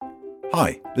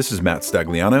Hi, this is Matt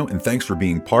Stagliano, and thanks for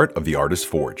being part of the Artist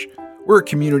Forge. We're a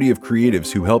community of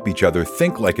creatives who help each other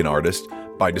think like an artist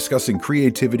by discussing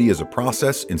creativity as a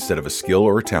process instead of a skill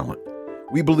or a talent.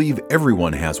 We believe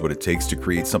everyone has what it takes to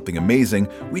create something amazing,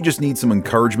 we just need some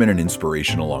encouragement and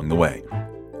inspiration along the way.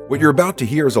 What you're about to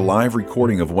hear is a live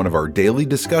recording of one of our daily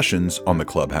discussions on the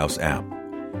Clubhouse app.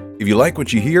 If you like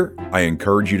what you hear, I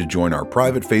encourage you to join our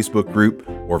private Facebook group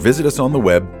or visit us on the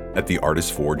web at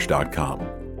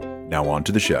theartistforge.com. Now on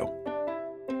to the show.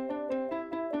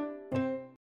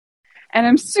 And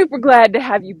I'm super glad to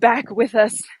have you back with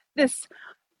us this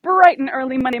bright and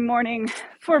early Monday morning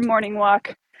for Morning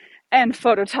Walk and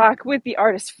Photo Talk with the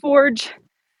Artist Forge.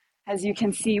 As you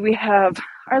can see, we have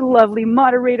our lovely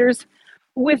moderators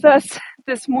with us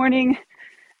this morning,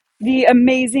 the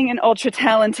amazing and ultra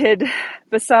talented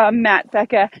Bassam, Matt,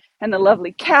 Becca, and the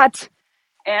lovely Kat.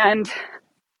 And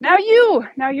now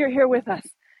you're here with us.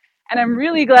 And I'm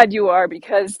really glad you are,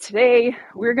 because today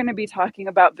we're going to be talking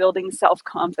about building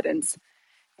self-confidence.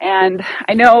 And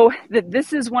I know that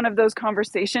this is one of those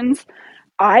conversations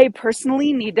I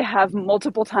personally need to have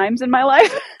multiple times in my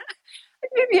life.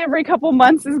 Maybe every couple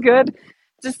months is good,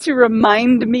 just to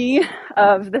remind me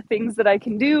of the things that I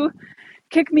can do,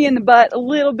 kick me in the butt a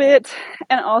little bit,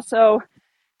 and also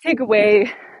take away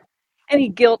any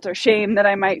guilt or shame that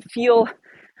I might feel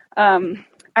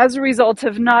as a result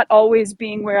of not always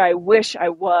being where I wish I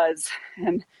was,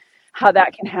 and how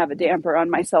that can have a damper on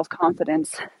my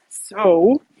self-confidence.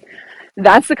 So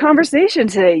that's the conversation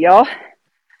today, y'all.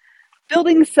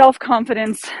 Building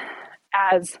self-confidence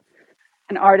as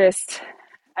an artist,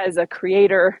 as a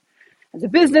creator, as a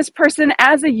business person,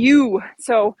 as a you.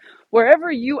 So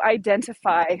wherever you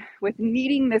identify with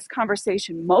needing this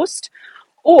conversation most,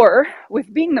 or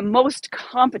with being the most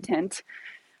competent,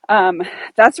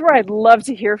 that's where I'd love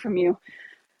to hear from you,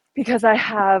 because I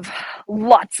have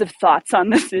lots of thoughts on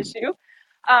this issue.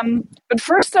 But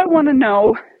first I want to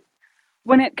know,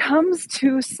 when it comes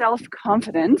to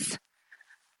self-confidence,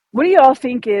 what do you all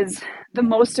think is the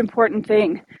most important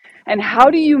thing? And how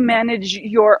do you manage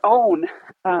your own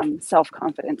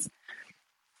self-confidence?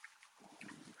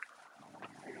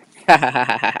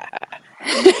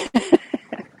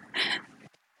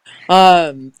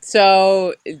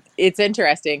 So it's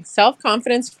interesting.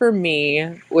 Self-confidence for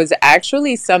me was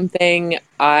actually something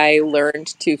I learned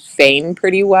to feign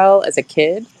pretty well as a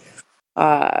kid.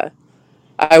 Uh,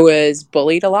 I was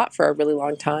bullied a lot for a really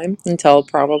long time until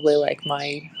probably like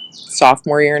my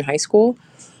sophomore year in high school.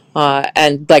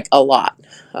 And like a lot,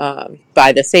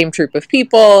 by the same troop of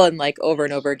people and like over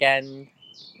and over again,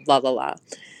 la la la.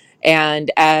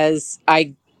 And as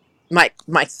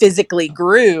my physically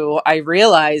grew, I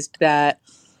realized that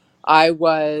I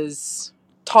was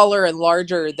taller and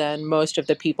larger than most of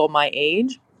the people my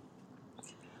age.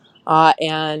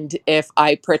 And if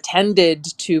I pretended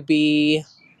to be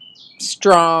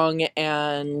strong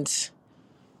and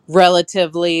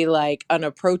relatively like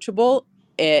unapproachable,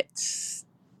 it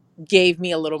gave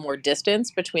me a little more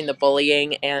distance between the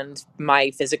bullying and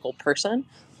my physical person.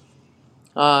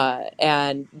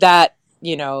 And that,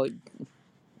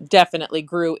 definitely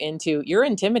grew into, you're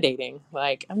intimidating.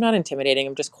 Like, I'm not intimidating,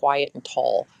 I'm just quiet and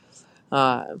tall.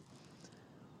 Uh,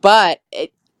 but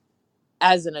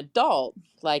as an adult,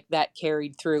 like that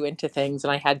carried through into things,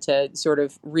 and I had to sort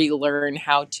of relearn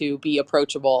how to be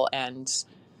approachable and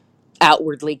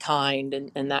outwardly kind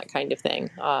and that kind of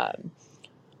thing.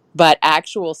 But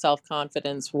actual self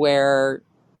confidence, where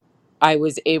I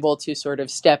was able to sort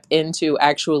of step into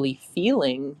actually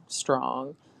feeling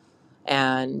strong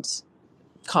and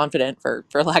confident, for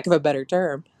lack of a better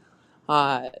term,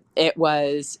 it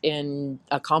was in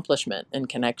accomplishment and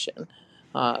connection.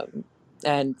 Um,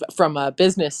 and from a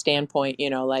business standpoint,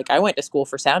 like I went to school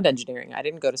for sound engineering. I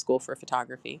didn't go to school for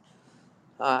photography.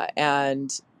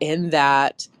 And in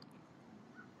that,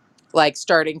 like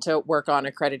starting to work on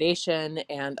accreditation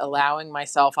and allowing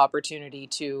myself opportunity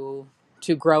to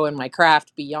grow in my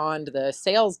craft beyond the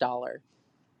sales dollar,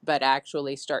 but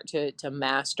actually start to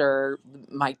master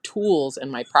my tools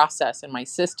and my process and my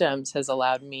systems, has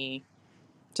allowed me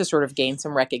to sort of gain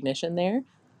some recognition there.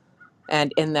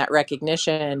 And in that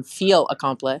recognition, feel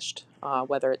accomplished,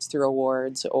 whether it's through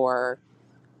awards or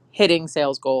hitting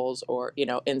sales goals or,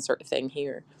 insert thing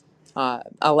here.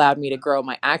 Allowed me to grow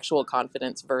my actual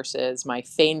confidence versus my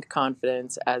feigned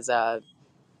confidence as a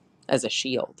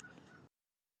shield.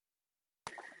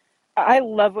 I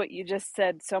love what you just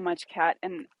said so much, Kat.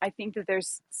 And I think that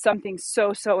there's something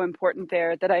so important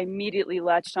there that I immediately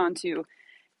latched onto,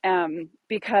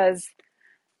 because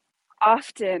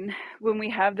often when we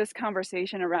have this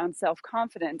conversation around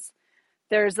self-confidence,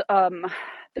 there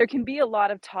can be a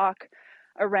lot of talk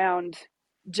around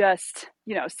just,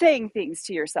 saying things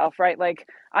to yourself, right? Like,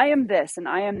 I am this and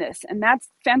I am this. And that's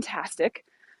fantastic.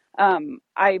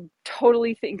 I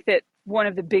totally think that one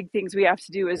of the big things we have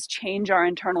to do is change our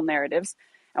internal narratives.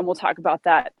 And we'll talk about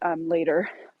that later.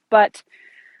 But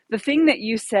the thing that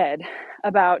you said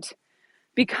about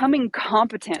becoming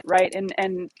competent, right?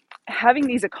 And having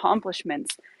these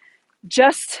accomplishments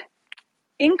just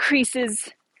increases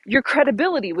your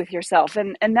credibility with yourself.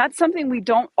 And that's something we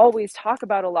don't always talk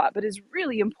about a lot, but is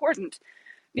really important,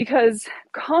 because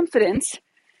confidence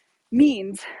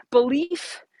means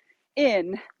belief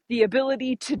in the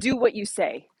ability to do what you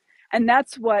say. And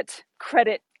that's what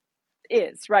credit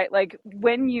is, right? Like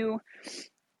when you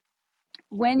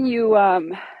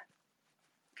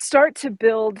start to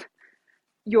build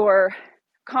your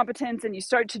competence and you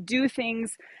start to do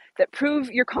things that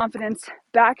prove your confidence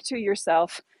back to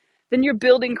yourself, then you're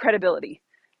building credibility.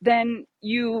 Then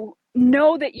you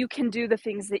know that you can do the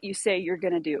things that you say you're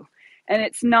going to do. And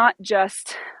it's not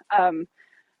just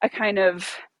a kind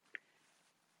of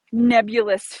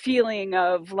nebulous feeling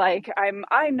of like,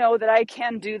 I know that I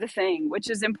can do the thing, which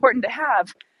is important to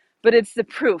have, but it's the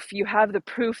proof. You have the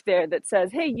proof there that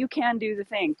says, hey, you can do the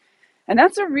thing. And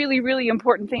that's a really, really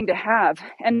important thing to have.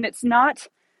 And it's not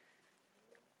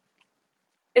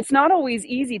always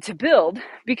easy to build,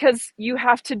 because you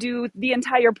have to do the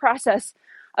entire process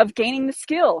of gaining the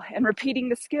skill and repeating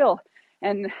the skill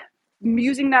and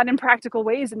using that in practical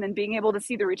ways, and then being able to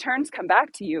see the returns come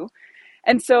back to you.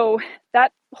 And so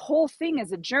that whole thing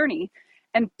is a journey,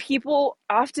 and people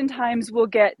oftentimes will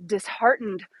get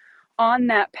disheartened on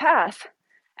that path.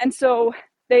 And so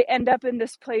they end up in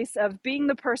this place of being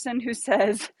the person who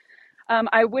says,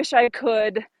 I wish I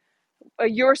could,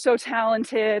 you're so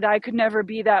talented, I could never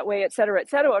be that way, et cetera,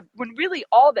 when really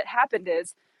all that happened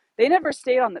is they never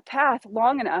stayed on the path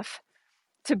long enough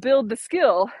to build the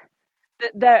skill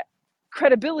that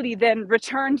credibility then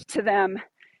returned to them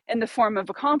in the form of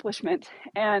accomplishment.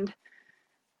 And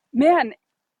man,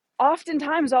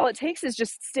 oftentimes all it takes is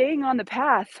just staying on the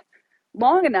path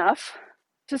long enough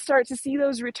to start to see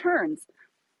those returns.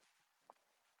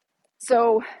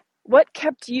 So what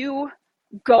kept you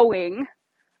going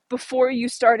before you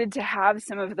started to have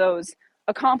some of those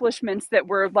accomplishments that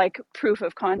were like proof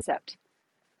of concept?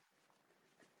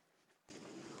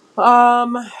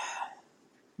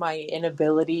 My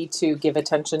inability to give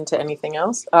attention to anything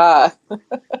else. I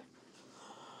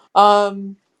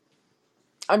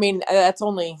mean, that's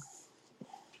only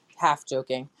half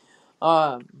joking.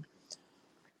 Um,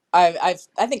 I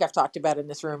think I've talked about it in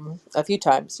this room a few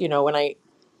times. When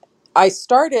I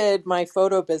started my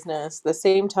photo business the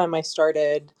same time I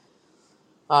started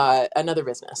another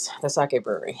business, the sake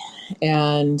brewery,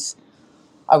 and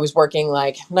I was working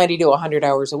like 90 to 100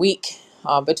 hours a week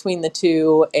between the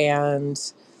two, and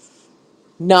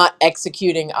not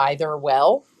executing either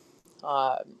well.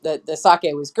 The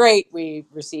sake was great. We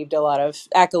received a lot of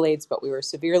accolades, but we were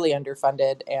severely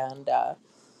underfunded, and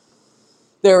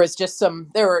there was just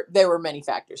there were many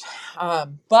factors.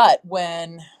 But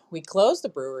when we closed the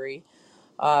brewery,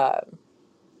 uh,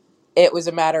 it was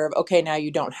a matter of, okay, now you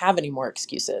don't have any more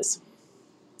excuses.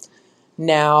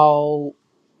 Now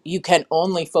you can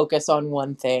only focus on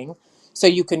one thing. So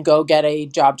you can go get a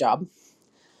job,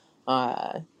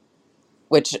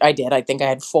 which I did. I think I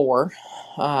had 4.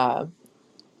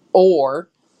 Or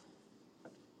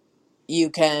you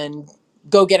can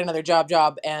go get another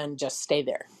job and just stay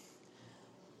there.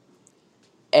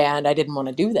 And I didn't want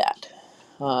to do that.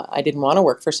 I didn't want to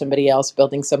work for somebody else,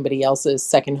 building somebody else's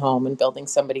second home and building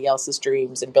somebody else's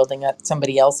dreams and building up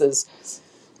somebody else's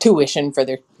tuition for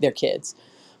their kids.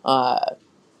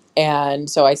 And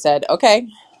so I said, okay,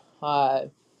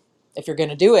 if you're going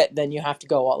to do it, then you have to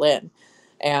go all in.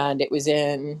 And it was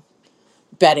in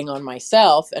betting on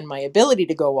myself and my ability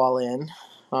to go all in,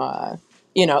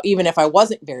 even if I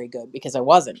wasn't very good, because I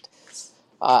wasn't.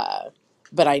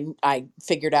 But I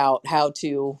figured out how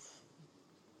to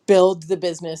build the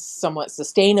business somewhat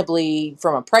sustainably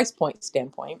from a price point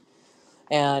standpoint.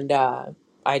 And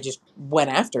I just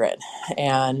went after it.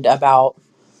 And about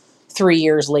 3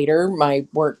 years later, my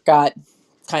work got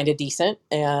kind of decent,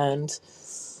 and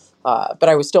but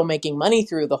I was still making money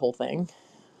through the whole thing.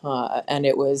 And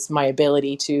it was my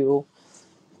ability to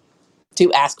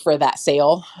ask for that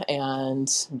sale and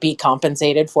be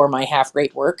compensated for my half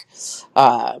rate work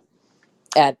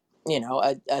at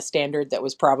a standard that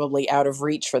was probably out of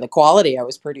reach for the quality I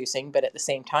was producing, but at the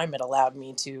same time it allowed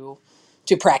me to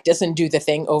practice and do the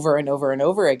thing over and over and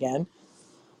over again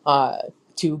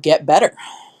to get better.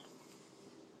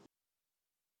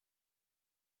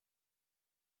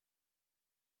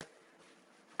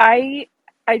 I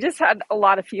I just had a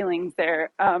lot of feelings there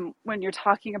when you're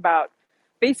talking about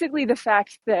basically the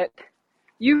fact that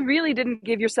you really didn't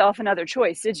give yourself another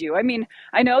choice, did you? I mean,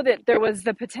 I know that there was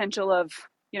the potential of,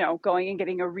 going and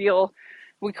getting a real,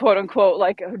 we quote unquote,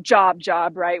 like a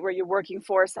job, right? Where you're working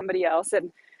for somebody else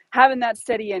and having that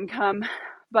steady income.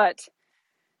 But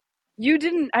you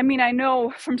didn't, I mean, I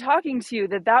know from talking to you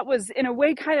that was in a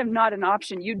way kind of not an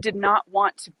option. You did not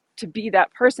want to be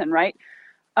that person, right?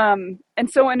 And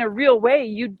so in a real way,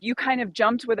 you kind of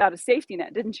jumped without a safety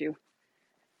net, didn't you?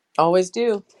 Always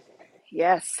do.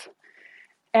 Yes.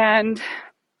 And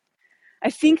I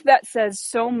think that says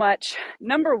so much.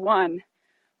 Number one,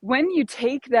 when you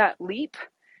take that leap,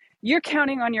 you're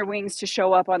counting on your wings to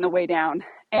show up on the way down.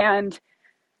 And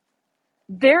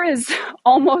there is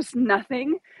almost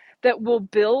nothing that will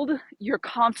build your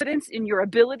confidence in your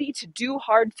ability to do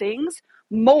hard things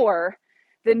more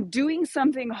than doing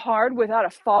something hard without a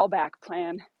fallback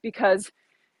plan, because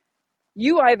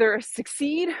you either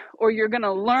succeed or you're going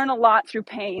to learn a lot through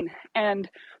pain. And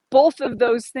both of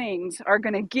those things are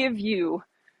going to give you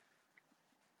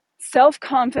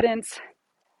self-confidence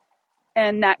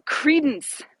and that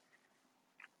credence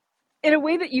in a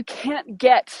way that you can't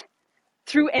get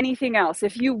through anything else.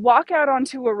 If you walk out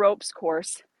onto a ropes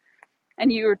course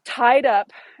and you're tied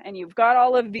up and you've got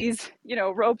all of these,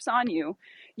 ropes on you,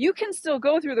 you can still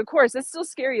go through the course. It's still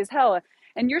scary as hell.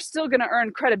 And you're still going to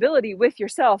earn credibility with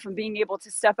yourself and being able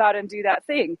to step out and do that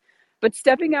thing. But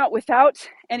stepping out without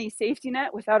any safety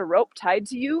net, without a rope tied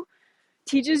to you,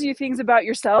 teaches you things about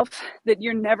yourself that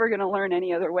you're never going to learn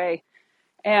any other way.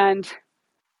 And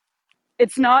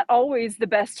it's not always the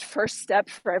best first step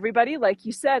for everybody. Like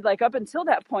you said, like up until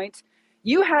that point,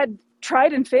 you had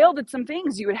tried and failed at some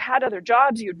things. You had other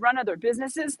jobs, you'd run other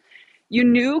businesses. You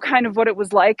knew kind of what it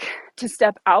was like to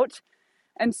step out.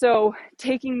 And so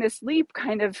taking this leap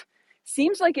kind of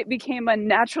seems like it became a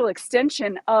natural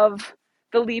extension of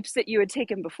the leaps that you had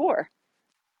taken before.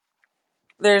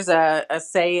 There's a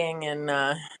saying in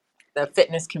the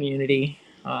fitness community,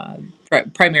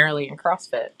 primarily in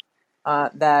CrossFit,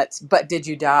 but did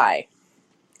you die?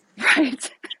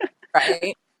 Right.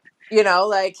 Right?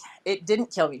 Like, it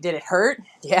didn't kill me. Did it hurt?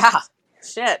 Yeah.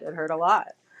 Shit, it hurt a lot.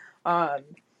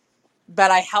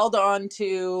 But I held on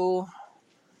to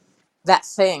that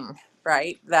thing,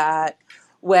 right? That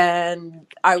when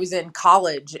I was in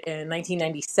college in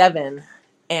 1997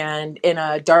 and in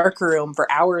a dark room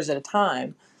for hours at a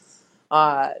time,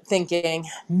 thinking,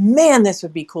 man, this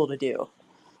would be cool to do.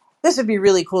 This would be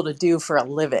really cool to do for a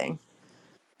living.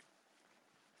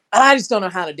 I just don't know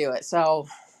how to do it. So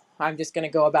I'm just going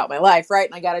to go about my life, right?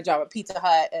 And I got a job at Pizza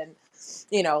Hut and,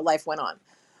 life went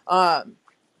on.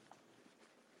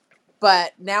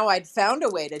 But now I'd found a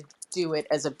way to do it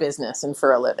as a business and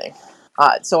for a living.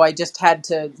 So I just had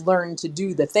to learn to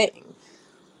do the thing.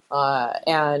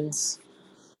 And,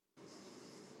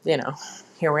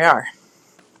 here we are.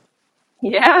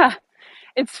 Yeah.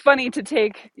 It's funny to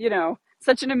take,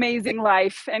 such an amazing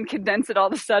life and condense it all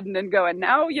of a sudden and go, and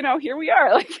now, here we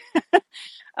are. Like,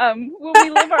 when we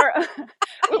live our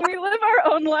when we live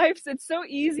our own lives, it's so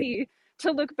easy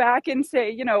to look back and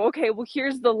say, okay, well,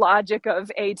 here's the logic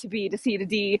of A to B to C to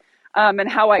D, and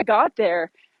how I got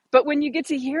there. But when you get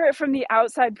to hear it from the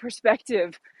outside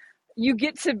perspective, you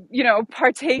get to,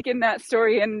 partake in that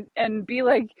story and be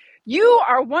like, you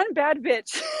are one bad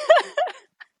bitch.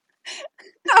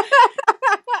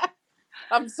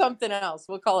 I'm something else.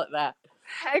 We'll call it that.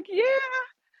 Heck yeah.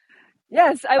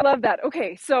 Yes, I love that.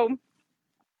 Okay, so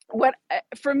what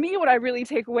for me, what I really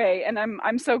take away, and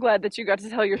I'm so glad that you got to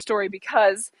tell your story,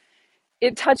 because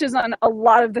it touches on a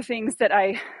lot of the things that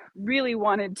I really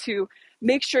wanted to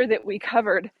make sure that we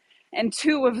covered. And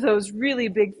two of those really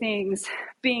big things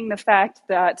being the fact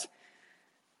that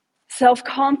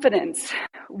self-confidence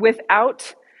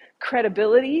without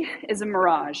credibility is a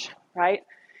mirage, right?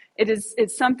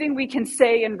 It's something we can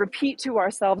say and repeat to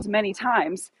ourselves many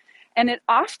times, and it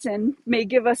often may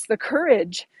give us the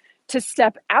courage to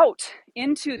step out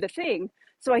into the thing.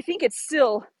 So I think it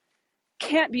still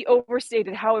can't be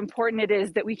overstated how important it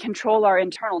is that we control our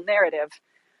internal narrative.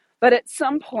 But at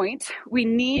some point, we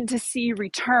need to see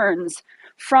returns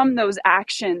from those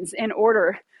actions in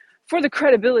order for the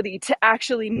credibility to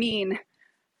actually mean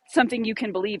something you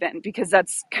can believe in, because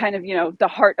that's kind of, the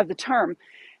heart of the term.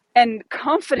 And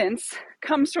confidence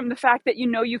comes from the fact that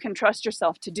you can trust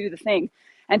yourself to do the thing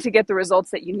and to get the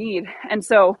results that you need. And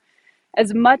so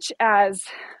as much as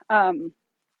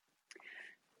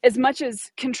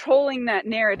controlling that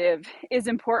narrative is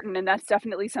important, and that's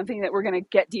definitely something that we're going to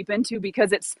get deep into,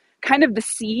 because it's kind of the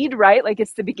seed, right? Like,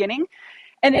 it's the beginning.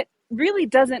 And it really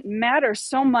doesn't matter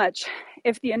so much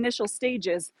if the initial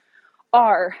stages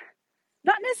are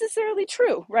not necessarily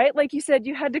true, right? Like you said,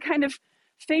 you had to kind of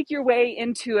fake your way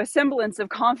into a semblance of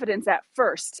confidence at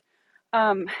first.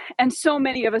 Um, and so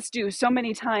many of us do. So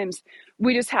many times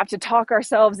we just have to talk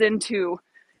ourselves into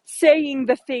saying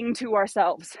the thing to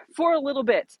ourselves for a little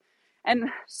bit. And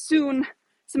soon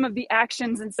some of the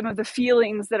actions and some of the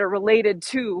feelings that are related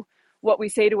to what we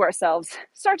say to ourselves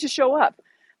start to show up.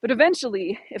 But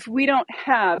eventually, if we don't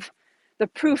have the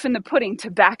proof in the pudding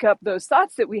to back up those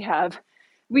thoughts that we have,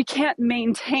 we can't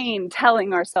maintain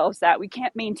telling ourselves that. We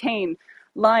can't maintain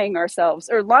lying ourselves,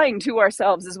 or lying to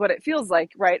ourselves is what it feels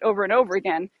like, right? Over and over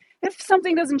again. If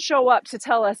something doesn't show up to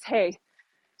tell us, hey,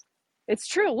 it's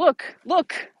true.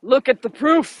 Look at the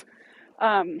proof.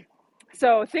 Um,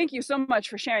 so thank you so much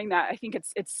for sharing that. I think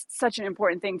it's such an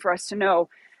important thing for us to know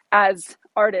as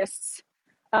artists,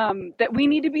 that we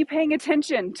need to be paying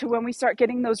attention to when we start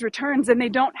getting those returns, and they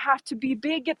don't have to be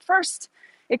big at first.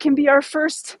 It can be our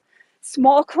first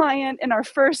small client and our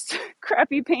first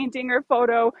crappy painting or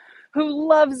photo who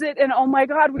loves it, and oh my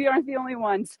God, we aren't the only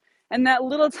ones. And that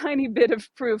little tiny bit of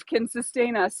proof can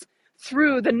sustain us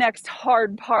through the next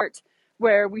hard part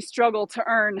where we struggle to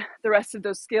earn the rest of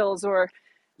those skills, or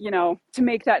to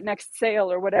make that next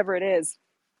sale or whatever it is.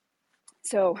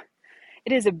 So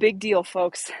it is a big deal,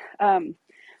 folks.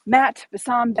 Matt,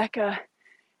 Bassam, Becca,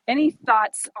 any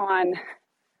thoughts on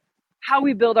how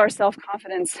we build our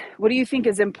self-confidence? What do you think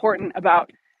is important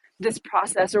about this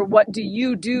process, or what do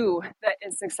you do that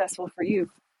is successful for you?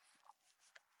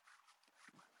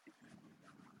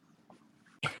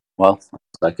 Well,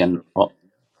 I can. Well,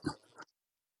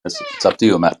 it's up to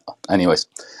you, Matt. Anyways,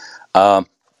 um,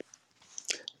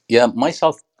 yeah,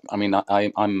 myself. I mean,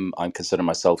 I consider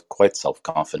myself quite self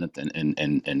confident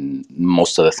in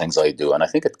most of the things I do, and I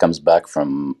think it comes back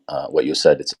from what you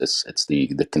said. It's the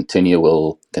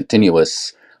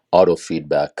continuous auto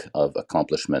feedback of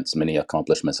accomplishments, many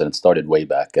accomplishments, and it started way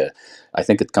back. I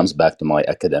think it comes back to my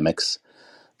academics.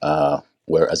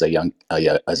 Where as a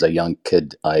young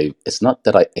kid, I it's not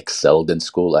that I excelled in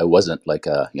school. I wasn't like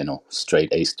a straight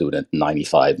A student,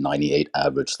 95, 98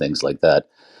 average, things like that.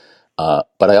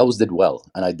 But I always did well,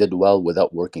 and I did well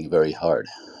without working very hard,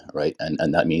 right?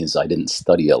 And that means I didn't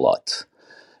study a lot.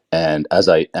 And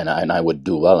I would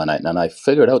do well, and I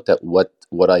figured out that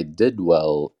what I did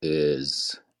well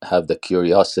is have the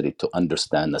curiosity to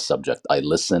understand the subject. I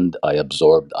listened, I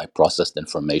absorbed, I processed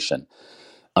information,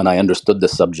 and I understood the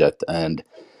subject. And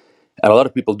a lot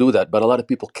of people do that, but a lot of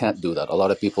people can't do that. A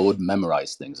lot of people would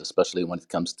memorize things, especially when it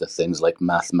comes to things like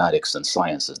mathematics and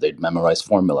sciences. They'd memorize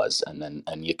formulas, and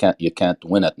you can't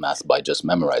win at math by just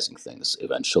memorizing things.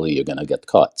 Eventually, you're gonna get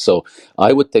caught. So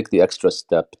I would take the extra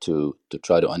step to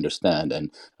try to understand.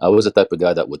 And I was the type of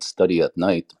guy that would study at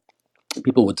night.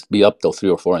 People would be up till 3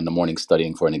 or 4 in the morning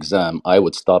studying for an exam. I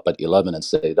would stop at 11 and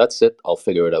say, "That's it. I'll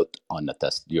figure it out on the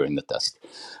test during the test."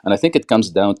 And I think it comes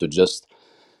down to just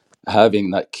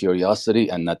having that curiosity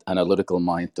and that analytical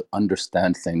mind to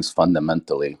understand things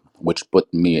fundamentally, which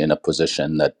put me in a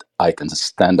position that I can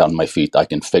stand on my feet, I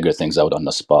can figure things out on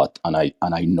the spot, and I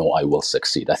know I will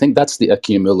succeed. I think that's the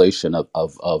accumulation of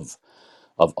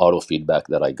auto feedback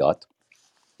that I got.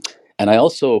 And I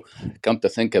also, come to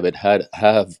think of it, had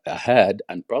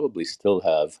and probably still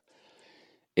have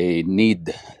a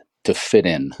need to fit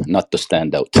in, not to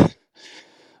stand out.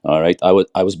 All right.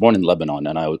 I was born in Lebanon,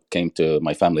 and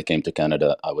my family came to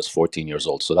Canada. I was 14 years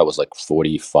old, so that was like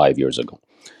 45 years ago.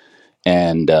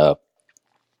 And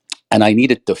and I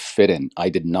needed to fit in. I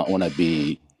did not want to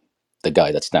be the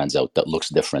guy that stands out, that looks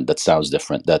different, that sounds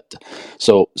different.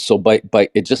 So by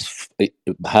it just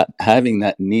having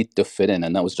that need to fit in,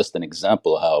 and that was just an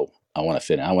example of how I want to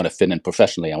fit in. I want to fit in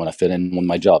professionally. I want to fit in with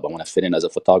my job. I want to fit in as a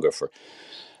photographer.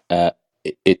 uh,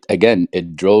 it again,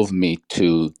 it drove me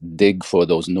to dig for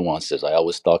those nuances. I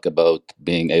always talk about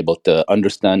being able to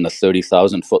understand the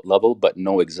 30,000-foot level, but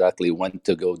know exactly when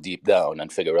to go deep down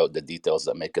and figure out the details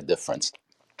that make a difference.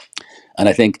 And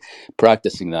I think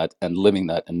practicing that and living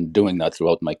that and doing that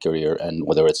throughout my career, and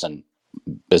whether it's in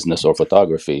business or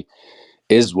photography,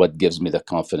 is what gives me the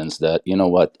confidence that, you know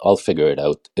what, I'll figure it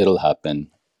out. It'll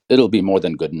happen. It'll be more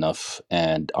than good enough,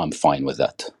 and I'm fine with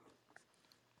that.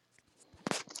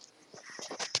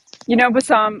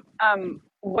 Bassam,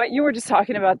 what you were just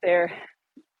talking about there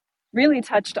really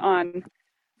touched on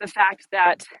the fact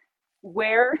that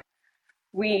where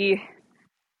we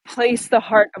place the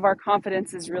heart of our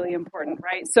confidence is really important,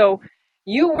 right? So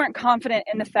you weren't confident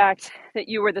in the fact that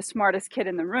you were the smartest kid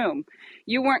in the room.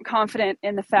 You weren't confident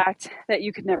in the fact that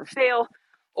you could never fail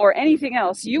or anything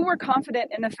else. You were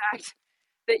confident in the fact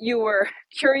that you were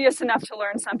curious enough to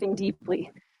learn something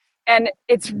deeply. And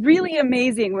it's really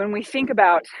amazing when we think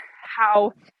about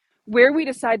how where we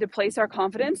decide to place our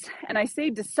confidence. And I say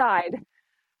decide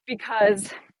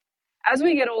because as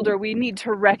we get older, we need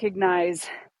to recognize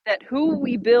that who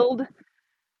we build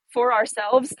for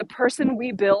ourselves, the person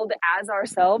we build as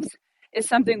ourselves, is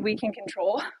something we can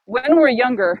control. When we're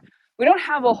younger, we don't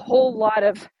have a whole lot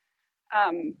of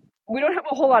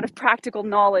practical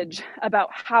knowledge about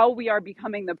how we are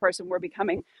becoming the person we're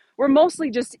becoming. We're mostly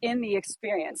just in the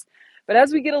experience. But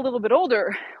as we get a little bit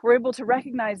older, we're able to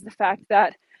recognize the fact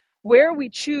that where we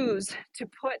choose to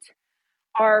put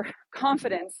our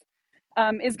confidence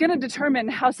is going to determine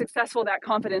how successful that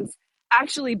confidence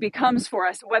actually becomes for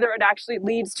us, whether it actually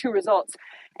leads to results.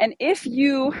 And if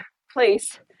you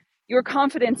place your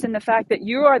confidence in the fact that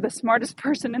you are the smartest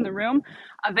person in the room,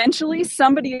 eventually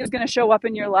somebody is going to show up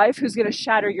in your life who's going to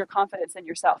shatter your confidence in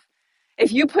yourself.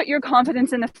 If you put your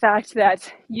confidence in the fact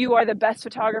that you are the best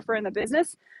photographer in the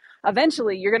business,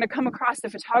 eventually you're going to come across a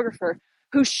photographer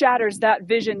who shatters that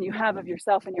vision you have of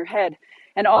yourself in your head.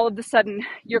 And all of a sudden,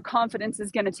 your confidence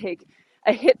is going to take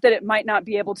a hit that it might not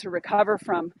be able to recover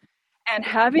from. And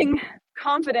having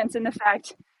confidence in the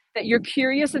fact that you're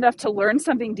curious enough to learn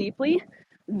something deeply,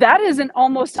 that is an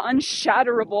almost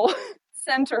unshatterable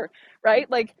center, right?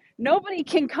 Like nobody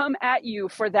can come at you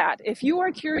for that. If you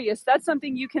are curious, that's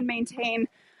something you can maintain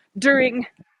during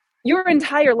your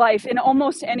entire life in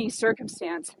almost any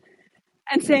circumstance.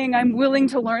 And saying, I'm willing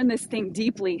to learn this thing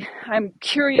deeply. I'm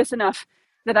curious enough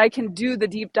that I can do the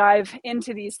deep dive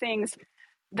into these things.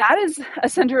 That is a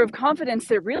center of confidence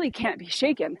that really can't be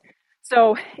shaken.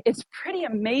 So it's pretty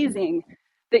amazing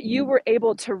that you were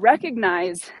able to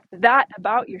recognize that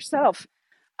about yourself.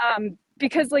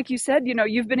 Because like you said,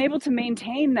 you've been able to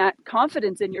maintain that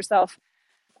confidence in yourself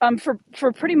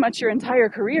for pretty much your entire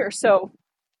career. So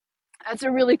that's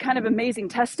a really kind of amazing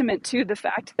testament to the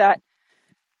fact that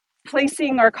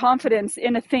placing our confidence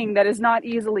in a thing that is not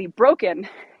easily broken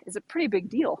is a pretty big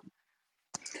deal.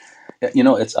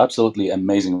 Yeah, it's absolutely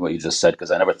amazing what you just said,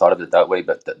 because I never thought of it that way.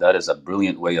 But that is a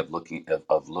brilliant way of looking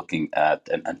at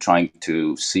and trying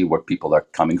to see where people are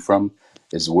coming from.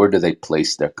 Is where do they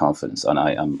place their confidence? And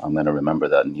I'm going to remember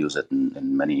that and use it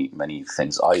in many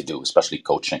things I do, especially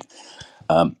coaching.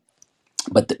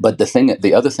 But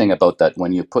the other thing about that,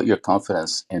 when you put your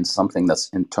confidence in something that's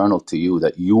internal to you,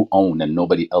 that you own and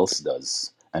nobody else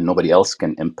does, and nobody else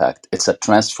can impact, it's a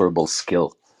transferable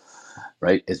skill.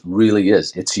 Right, it really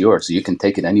is. It's yours. You can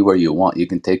take it anywhere you want. You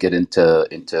can take it into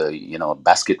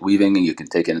basket weaving, and you can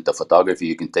take it into photography.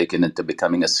 You can take it into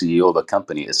becoming a CEO of a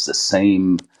company. It's the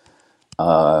same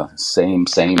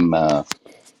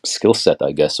skill set,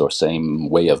 I guess, or same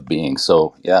way of being.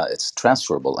 So yeah, it's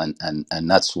transferable, and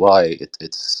that's why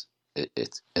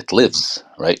it lives.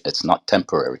 Right, it's not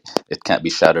temporary. It can't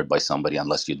be shattered by somebody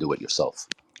unless you do it yourself.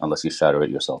 Unless you shatter it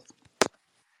yourself.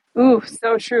 Ooh,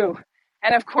 so true.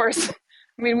 And of course,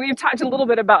 we've talked a little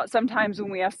bit about sometimes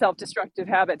when we have self-destructive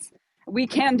habits, we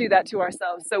can do that to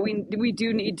ourselves. So we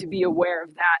do need to be aware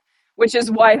of that, which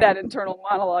is why that internal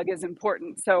monologue is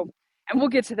important. So, and we'll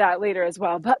get to that later as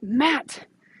well. But Matt,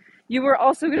 you were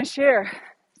also going to share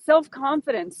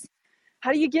self-confidence.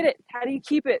 How do you get it? How do you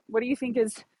keep it? What do you think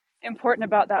is important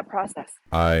about that process?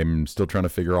 I'm still trying to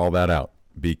figure all that out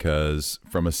because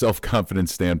from a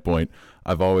self-confidence standpoint,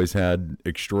 I've always had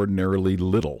extraordinarily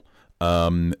little.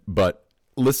 But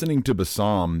listening to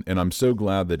Bassam, and I'm so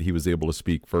glad that he was able to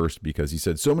speak first because he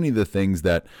said so many of the things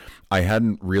that I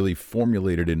hadn't really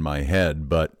formulated in my head,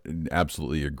 but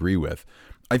absolutely agree with.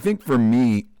 I think for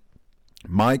me,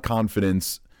 my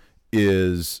confidence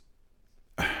is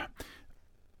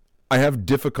I have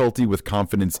difficulty with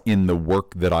confidence in the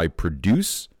work that I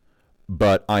produce,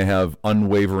 but I have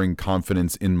unwavering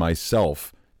confidence in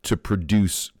myself to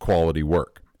produce quality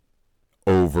work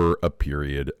over a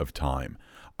period of time.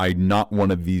 I'm not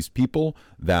one of these people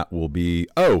that will be,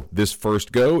 oh, this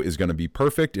first go is going to be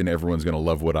perfect and everyone's going to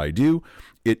love what I do.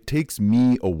 It takes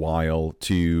me a while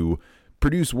to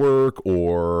produce work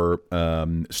or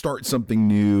start something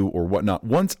new or whatnot.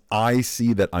 Once I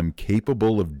see that I'm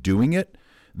capable of doing it,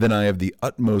 then I have the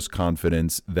utmost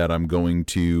confidence that I'm going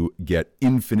to get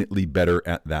infinitely better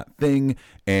at that thing,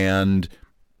 and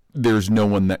there's no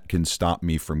one that can stop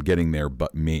me from getting there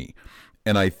but me.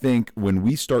 And I think when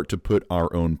we start to put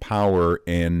our own power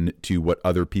into what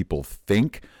other people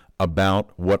think about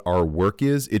what our work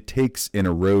is, it takes and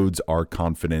erodes our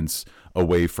confidence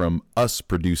away from us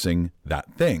producing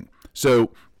that thing.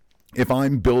 So if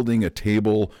I'm building a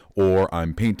table or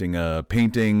I'm painting a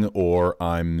painting or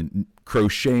I'm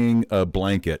crocheting a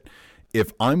blanket,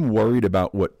 if I'm worried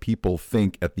about what people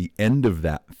think at the end of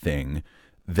that thing,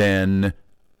 then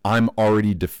I'm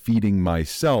already defeating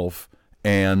myself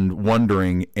and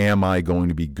wondering, am I going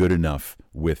to be good enough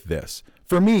with this?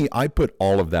 For me, I put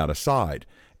all of that aside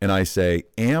and I say,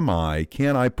 can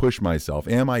I push myself?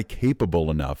 Am I capable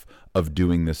enough of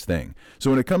doing this thing? So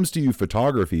when it comes to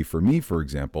photography, for me, for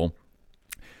example,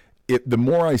 the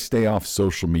more I stay off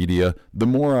social media, the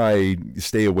more I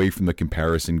stay away from the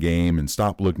comparison game and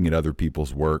stop looking at other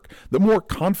people's work, the more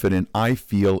confident I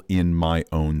feel in my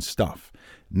own stuff.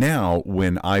 Now,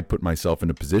 when I put myself in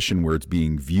a position where it's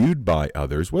being viewed by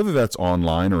others, whether that's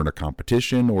online or in a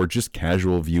competition or just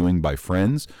casual viewing by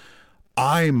friends,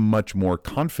 I'm much more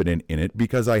confident in it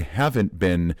because I haven't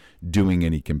been doing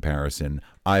any comparison.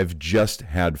 I've just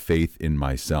had faith in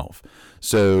myself.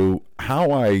 So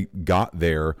how I got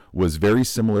there was very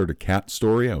similar to Kat's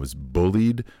story. I was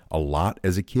bullied a lot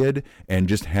as a kid and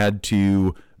just had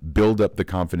to build up the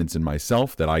confidence in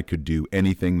myself that I could do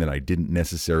anything, that I didn't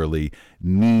necessarily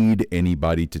need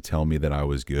anybody to tell me that I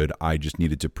was good. I just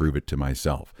needed to prove it to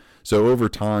myself. So over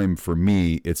time, for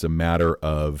me, it's a matter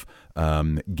of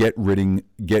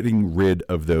getting rid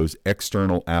of those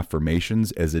external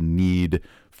affirmations as a need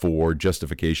for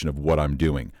justification of what I'm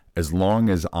doing. As long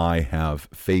as I have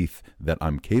faith that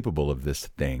I'm capable of this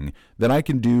thing, then I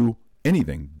can do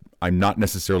anything. I'm not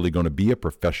necessarily going to be a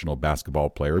professional basketball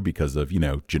player because of,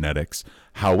 genetics.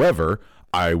 However,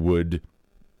 I would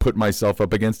put myself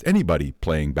up against anybody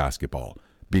playing basketball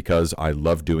because I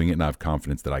love doing it and I have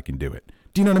confidence that I can do it.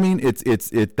 Do you know what I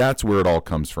mean? That's where it all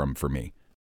comes from for me.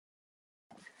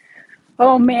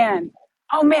 Oh man,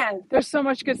 there's so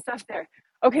much good stuff there.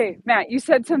 Okay, Matt, you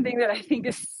said something that I think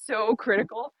is so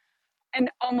critical and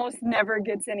almost never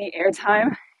gets any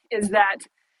airtime, is that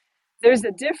there's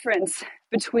a difference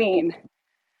between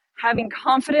having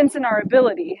confidence in our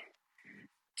ability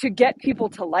to get people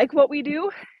to like what we do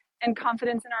and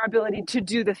confidence in our ability to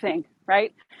do the thing,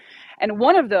 right? And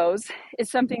one of those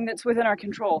is something that's within our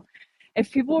control.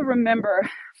 If people remember,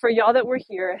 for y'all that were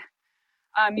here,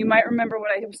 you might remember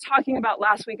what I was talking about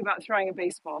last week about throwing a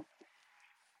baseball.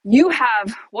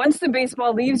 Once the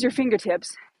baseball leaves your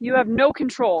fingertips, you have no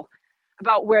control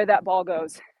about where that ball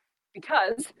goes,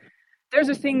 because those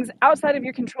are things outside of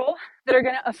your control that are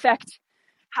going to affect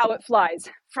how it flies,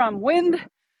 from wind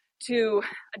to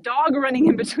a dog running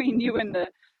in between you and the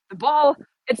ball,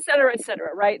 et cetera,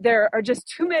 right? There are just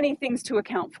too many things to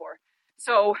account for.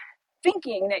 So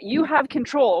thinking that you have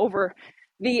control over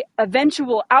the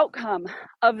eventual outcome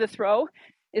of the throw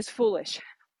is foolish.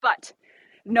 But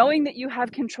knowing that you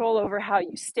have control over how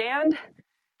you stand,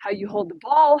 how you hold the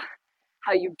ball,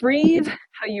 how you breathe,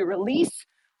 how you release,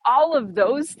 all of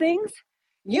those things,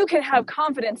 you can have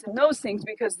confidence in those things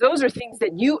because those are things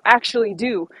that you actually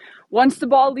do. Once the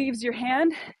ball leaves your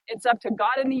hand, it's up to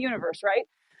God and the universe, right?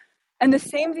 And the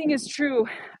same thing is true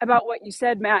about what you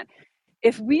said, Matt.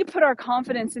 If we put our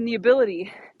confidence in the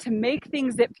ability to make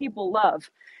things that people love,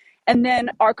 and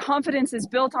then our confidence is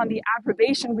built on the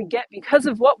approbation we get because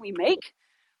of what we make,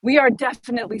 we are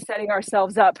definitely setting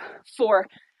ourselves up for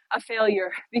a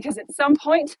failure, because at some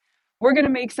point we're going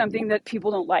to make something that people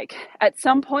don't like. At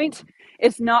some point,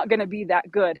 it's not going to be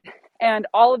that good. And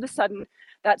all of a sudden,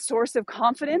 that source of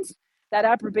confidence, that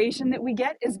approbation that we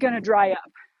get, is going to dry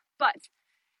up. But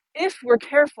if we're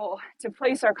careful to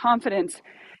place our confidence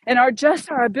in our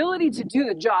ability to do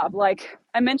the job, like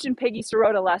I mentioned Peggy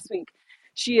Sirota last week.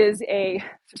 She is a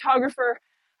photographer,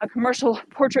 a commercial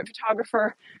portrait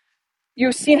photographer.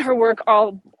 You've seen her work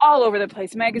all over the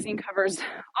place, magazine covers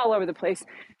all over the place.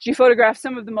 She photographs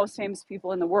some of the most famous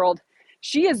people in the world.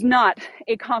 She is not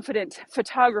a confident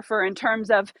photographer in terms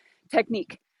of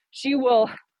technique. She will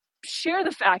share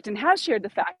the fact, and has shared the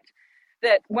fact,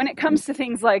 that when it comes to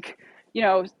things like,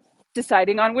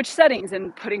 deciding on which settings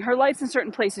and putting her lights in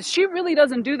certain places, she really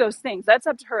doesn't do those things. That's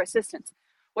up to her assistants.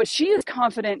 What she is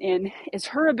confident in is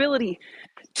her ability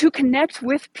to connect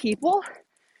with people,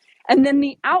 and then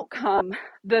the outcome,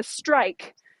 the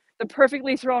strike, the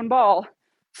perfectly thrown ball,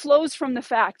 flows from the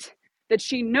fact that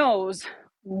she knows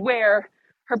where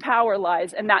her power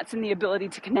lies, and that's in the ability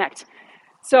to connect.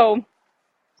 So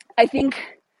I think,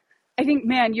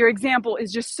 man, your example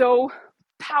is just so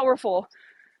powerful,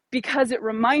 because it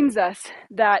reminds us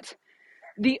that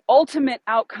the ultimate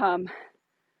outcome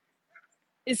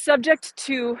is subject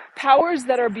to powers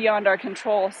that are beyond our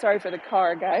control. Sorry for the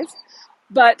car, guys.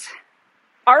 But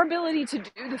our ability to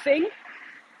do the thing,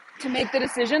 to make the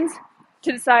decisions,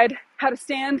 to decide how to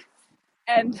stand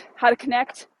and how to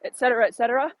connect, et cetera,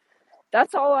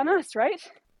 that's all on us, right?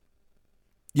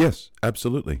 Yes,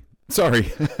 absolutely. Sorry.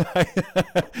 I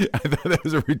thought that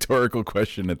was a rhetorical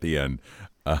question at the end.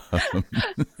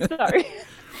 Sorry.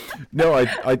 No,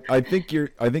 I think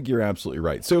you're absolutely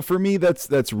right. So for me,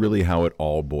 that's really how it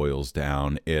all boils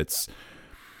down. It's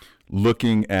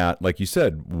looking at, like you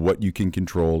said, what you can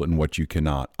control and what you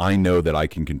cannot. I know that I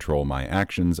can control my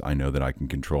actions. I know that I can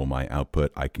control my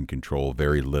output. I can control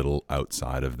very little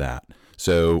outside of that.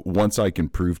 So once I can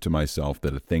prove to myself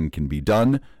that a thing can be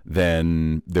done,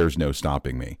 then there's no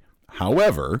stopping me.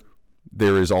 However,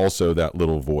 there is also that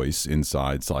little voice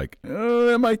inside. It's like,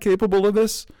 am I capable of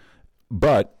this?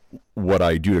 But what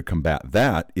I do to combat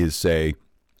that is say,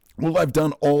 well, I've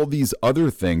done all these other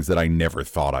things that I never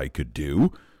thought I could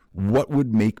do. What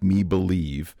would make me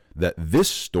believe that this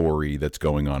story that's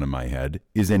going on in my head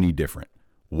is any different?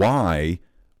 Why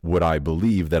would I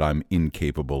believe that I'm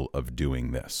incapable of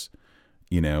doing this?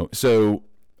 So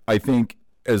I think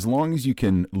as long as you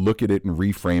can look at it and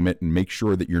reframe it and make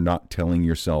sure that you're not telling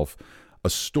yourself a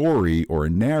story or a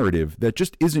narrative that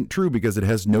just isn't true because it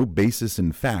has no basis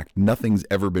in fact. Nothing's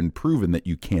ever been proven that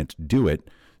you can't do it.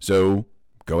 So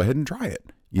go ahead and try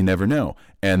it. You never know.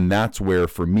 And that's where,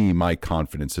 for me, my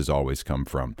confidence has always come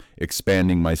from.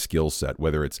 Expanding my skill set,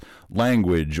 whether it's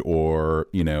language or,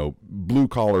 blue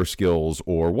collar skills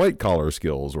or white collar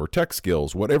skills or tech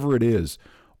skills, whatever it is,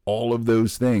 all of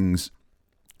those things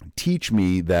teach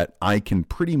me that I can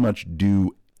pretty much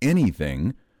do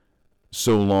anything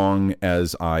so long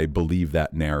as I believe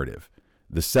that narrative.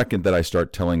 The second that I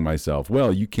start telling myself,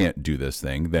 well, you can't do this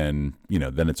thing, then,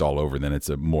 then it's all over. Then it's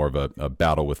more of a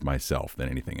battle with myself than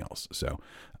anything else. So,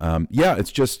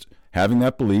 it's just having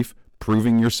that belief,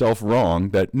 proving yourself wrong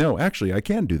that, no, actually, I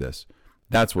can do this.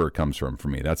 That's where it comes from for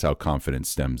me. That's how confidence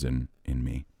stems in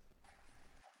me.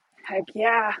 Heck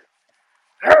yeah.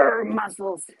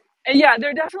 Muscles. And yeah,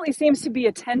 there definitely seems to be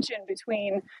a tension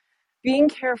between being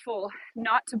careful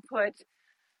not to put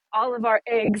all of our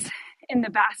eggs in the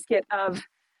basket of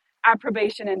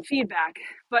approbation and feedback,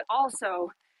 but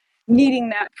also needing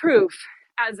that proof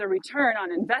as a return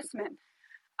on investment,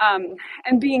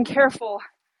 and being careful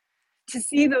to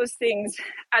see those things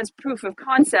as proof of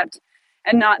concept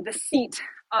and not the seat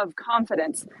of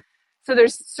confidence. So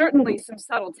there's certainly some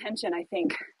subtle tension, I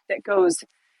think, that goes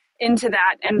into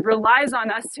that and relies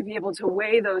on us to be able to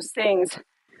weigh those things,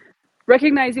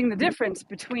 recognizing the difference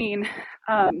between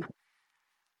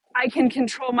I can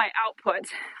control my output,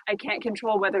 I can't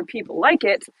control whether people like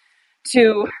it,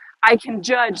 to I can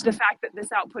judge the fact that this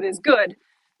output is good,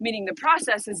 meaning the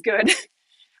process is good,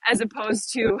 as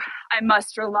opposed to I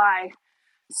must rely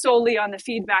solely on the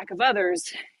feedback of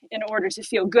others in order to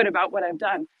feel good about what I've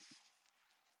done.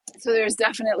 So there's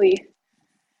definitely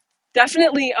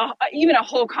even a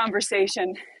whole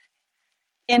conversation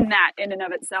in that in and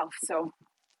of itself. So,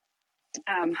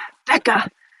 Becca,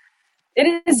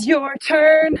 it is your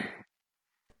turn.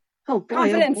 Oh boy,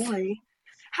 Confidence. oh boy.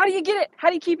 How do you get it? How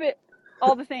do you keep it?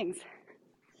 All the things.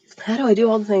 How do I do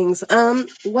all the things?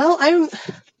 Well,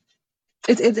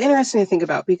 it's interesting to think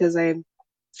about because I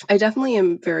definitely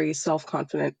am very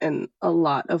self-confident in a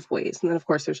lot of ways. And then of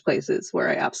course there's places where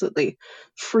I absolutely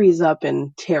freeze up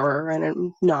in terror and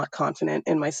am not confident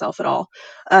in myself at all.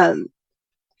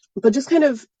 But just kind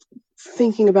of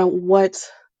thinking about what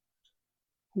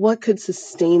could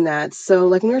sustain that. So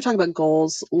like when we were talking about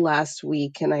goals last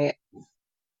week and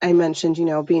I mentioned,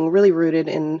 being really rooted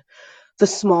in the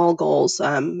small goals,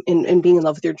 in being in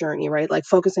love with your journey, right? Like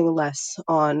focusing less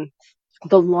on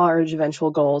the large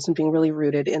eventual goals and being really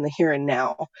rooted in the here and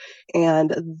now.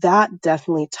 And that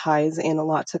definitely ties in a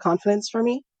lot to confidence for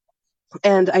me.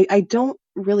 And I don't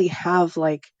really have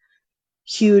like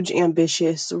huge,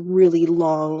 ambitious, really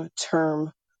long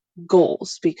term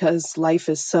goals because life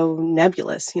is so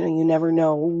nebulous. You never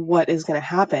know what is going to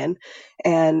happen.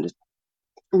 And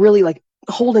really like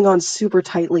holding on super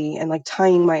tightly and like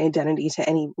tying my identity to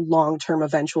any long-term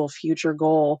eventual future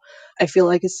goal, I feel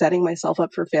like is setting myself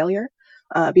up for failure.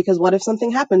 Because what if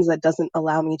something happens that doesn't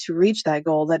allow me to reach that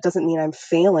goal? That doesn't mean I'm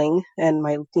failing and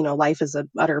my, life is a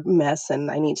utter mess and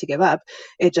I need to give up.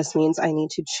 It just means I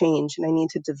need to change and I need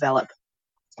to develop.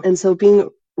 And so being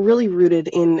really rooted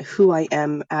in who I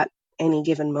am at any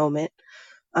given moment,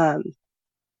 um,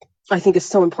 I think is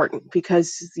so important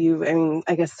because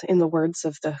I guess in the words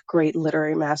of the great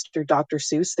literary master, Dr.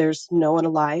 Seuss, there's no one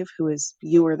alive who is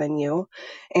youer than you.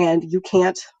 And you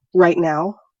can't right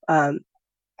now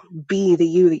be the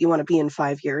you that you want to be in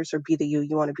 5 years or be the you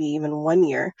want to be even 1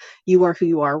 year. You are who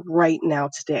you are right now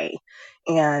today.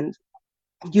 And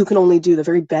you can only do the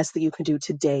very best that you can do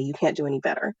today. You can't do any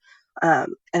better.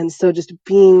 And so just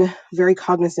being very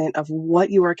cognizant of what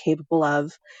you are capable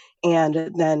of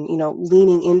and then,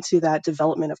 leaning into that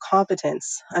development of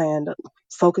competence and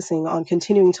focusing on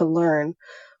continuing to learn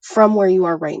from where you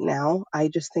are right now, I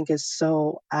just think is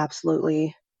so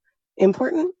absolutely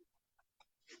important.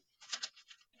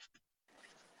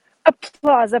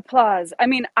 Applause, applause. I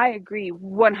mean, I agree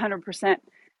 100%.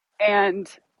 And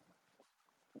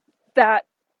that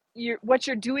what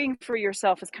you're doing for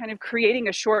yourself is kind of creating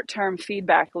a short-term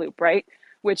feedback loop, right?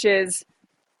 Which is,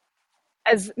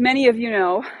 as many of you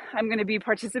know, I'm going to be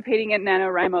participating in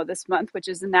NaNoWriMo this month, which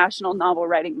is the National Novel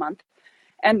Writing Month.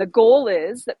 And the goal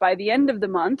is that by the end of the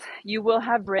month, you will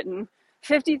have written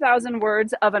 50,000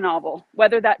 words of a novel.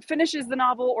 Whether that finishes the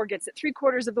novel or gets it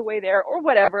 3/4 of the way there or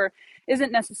whatever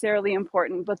isn't necessarily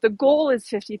important, but the goal is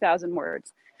 50,000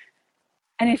 words.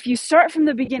 And if you start from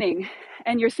the beginning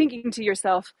and you're thinking to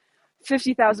yourself,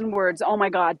 50,000 words, oh my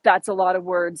God, that's a lot of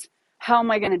words. How am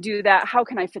I going to do that? How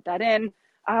can I fit that in?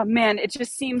 Man, it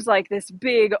just seems like this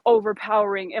big,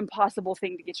 overpowering, impossible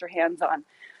thing to get your hands on.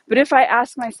 But if I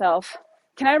ask myself,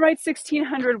 can I write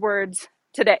 1,600 words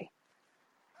today?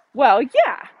 Well,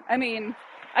 yeah, I mean,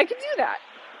 I can do that.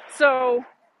 So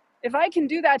if I can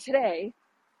do that today,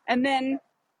 and then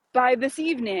by this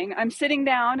evening, I'm sitting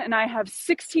down and I have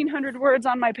 1,600 words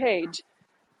on my page.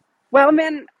 Well,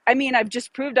 man, I mean, I've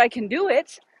just proved I can do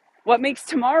it. What makes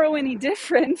tomorrow any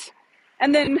different?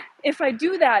 And then if I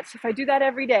do that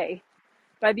every day,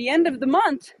 by the end of the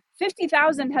month,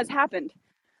 50,000 has happened.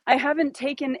 I haven't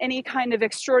taken any kind of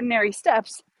extraordinary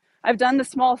steps. I've done the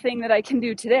small thing that I can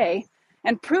do today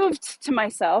and proved to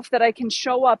myself that I can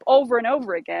show up over and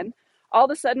over again. All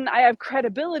of a sudden, I have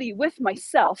credibility with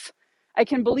myself. I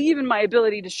can believe in my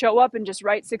ability to show up and just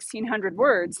write 1,600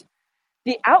 words.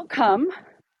 The outcome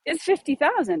is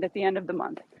 50,000 at the end of the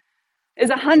month,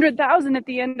 is 100,000 at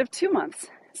the end of 2 months.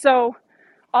 So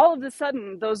all of a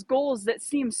sudden, those goals that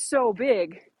seem so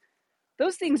big,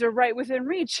 those things are right within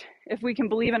reach if we can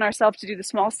believe in ourselves to do the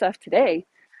small stuff today.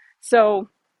 So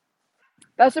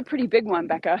that's a pretty big one,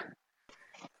 Becca.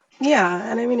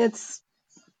 Yeah, and I mean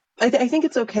I think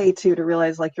it's okay too to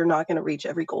realize like you're not going to reach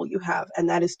every goal you have, and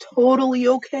that is totally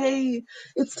okay.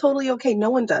 It's totally okay. No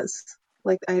one does.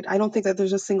 Like I don't think that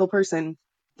there's a single person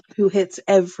who hits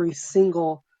every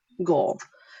single goal.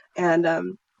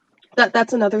 And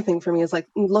that's another thing for me is like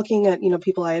looking at,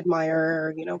 people I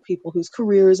admire, or, people whose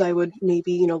careers I would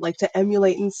maybe, like to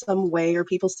emulate in some way, or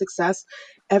people's success.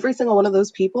 Every single one of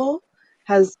those people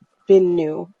has been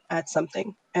new at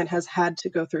something and has had to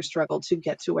go through struggle to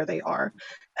get to where they are.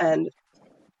 And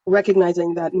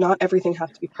recognizing that not everything has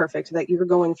to be perfect, that you're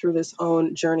going through this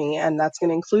own journey, and that's going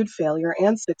to include failure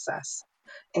and success.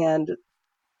 And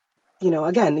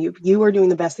again, you are doing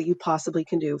the best that you possibly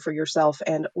can do for yourself,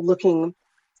 and looking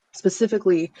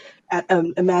specifically at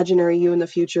imaginary you in the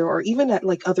future, or even at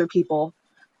like other people,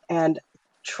 and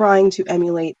trying to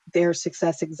emulate their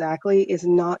success exactly is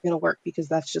not going to work, because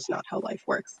that's just not how life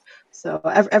works. So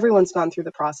everyone's gone through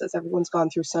the process. Everyone's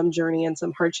gone through some journey and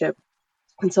some hardship.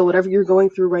 And so whatever you're going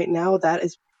through right now, that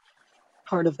is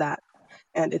part of that.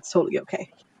 And it's totally okay.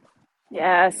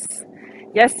 Yes,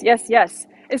 yes, yes, yes.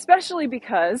 Especially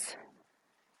because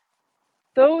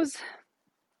those,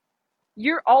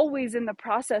 you're always in the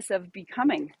process of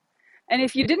becoming. And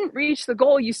if you didn't reach the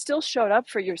goal, you still showed up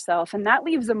for yourself. And that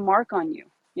leaves a mark on you,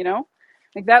 you know?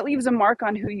 Like that leaves a mark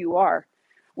on who you are,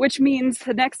 which means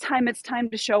the next time it's time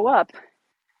to show up,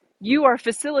 you are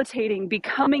facilitating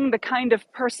becoming the kind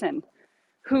of person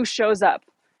who shows up.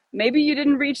 Maybe you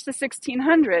didn't reach the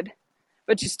 1,600,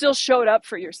 but you still showed up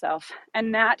for yourself.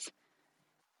 And that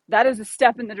is a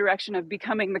step in the direction of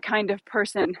becoming the kind of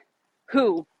person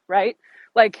who, right?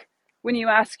 Like when you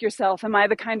ask yourself, am I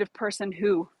the kind of person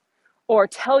who? Or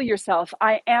tell yourself,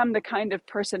 I am the kind of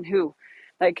person who.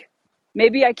 Like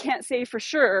maybe I can't say for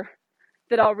sure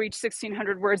that I'll reach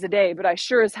 1,600 words a day, but I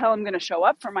sure as hell am going to show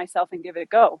up for myself and give it a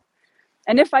go.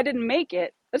 And if I didn't make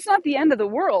it, that's not the end of the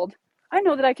world. I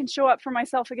know that I can show up for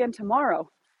myself again tomorrow.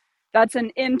 That's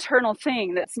an internal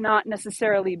thing that's not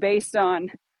necessarily based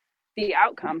on the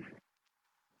outcome.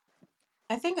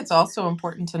 I think it's also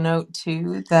important to note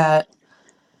too that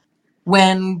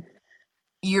when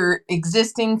you're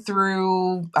existing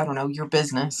through, I don't know, your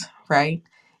business, right?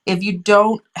 If you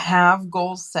don't have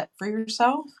goals set for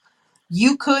yourself,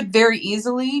 you could very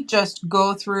easily just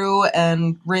go through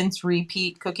and rinse,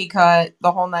 repeat, cookie cut,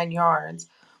 the whole 9 yards.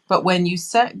 But when you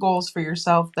set goals for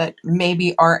yourself that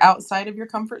maybe are outside of your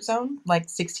comfort zone, like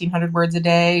 1,600 words a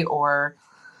day, or,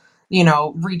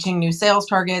 reaching new sales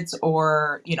targets,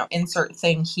 or, insert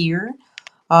thing here,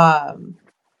 um,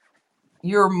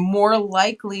 you're more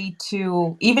likely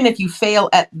to, even if you fail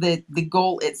at the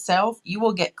goal itself, you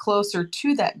will get closer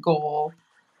to that goal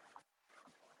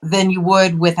than you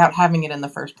would without having it in the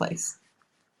first place.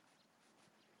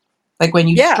 Like when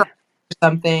you Yeah. strive for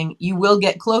something, you will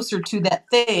get closer to that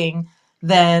thing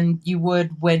than you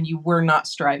would when you were not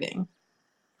striving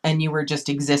and you were just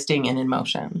existing and in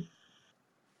motion.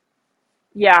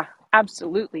 Yeah,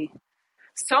 absolutely.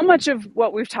 So much of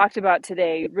what we've talked about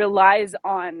today relies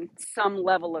on some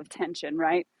level of tension,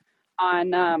 right?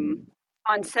 On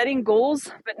on setting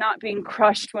goals, but not being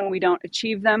crushed when we don't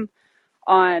achieve them.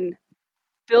 On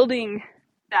building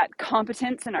that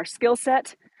competence in our skill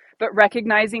set, but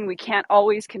recognizing we can't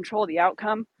always control the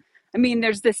outcome. I mean,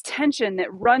 there's this tension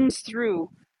that runs through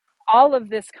all of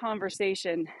this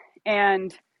conversation.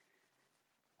 And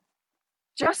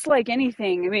just like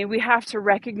anything, I mean, we have to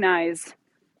recognize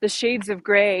the shades of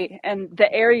gray and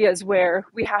the areas where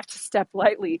we have to step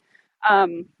lightly,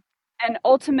 um, and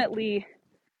ultimately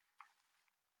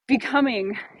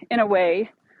becoming, in a way,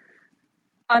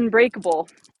 unbreakable.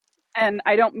 And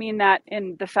I don't mean that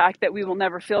in the fact that we will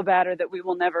never feel bad or that we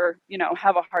will never,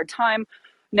 have a hard time,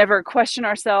 never question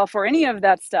ourselves or any of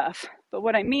that stuff. But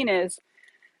what I mean is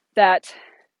that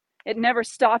it never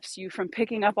stops you from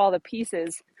picking up all the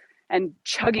pieces and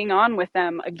chugging on with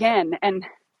them again. And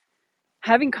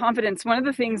having confidence, one of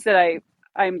the things that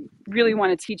I really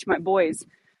want to teach my boys,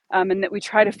 and that we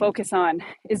try to focus on,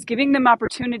 is giving them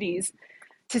opportunities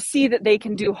to see that they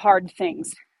can do hard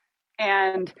things.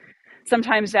 And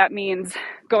sometimes that means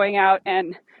going out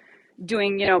and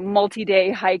doing,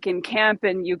 multi-day hike in camp,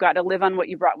 and you got to live on what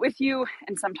you brought with you.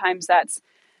 And sometimes that's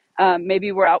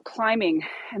maybe we're out climbing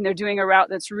and they're doing a route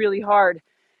that's really hard,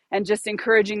 and just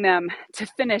encouraging them to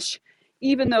finish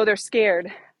even though they're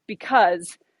scared,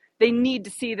 because they need to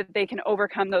see that they can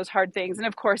overcome those hard things. And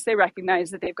of course, they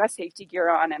recognize that they've got safety gear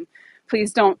on. And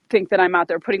please don't think that I'm out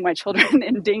there putting my children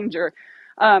in danger.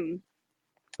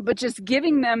 But just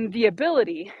giving them the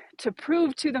ability to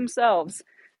prove to themselves,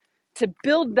 to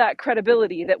build that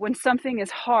credibility that when something is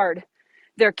hard,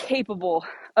 they're capable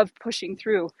of pushing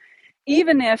through,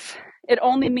 even if it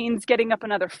only means getting up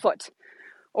another foot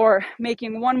or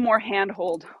making one more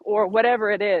handhold or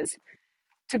whatever it is,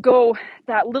 to go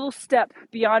that little step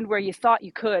beyond where you thought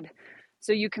you could,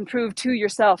 so you can prove to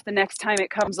yourself the next time it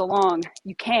comes along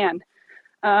you can,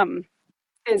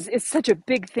 is such a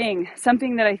big thing,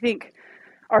 something that I think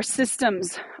our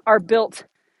systems are built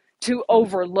to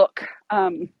overlook.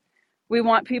 We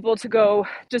want people to go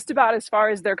just about as far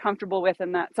as they're comfortable with,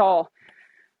 and that's all.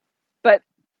 But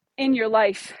in your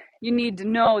life, you need to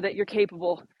know that you're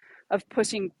capable of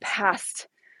pushing past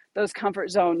those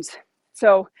comfort zones.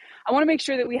 So I want to make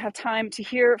sure that we have time to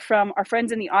hear from our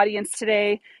friends in the audience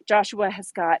today. Joshua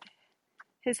has got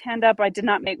his hand up. I did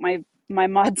not make my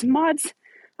mods.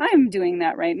 I'm doing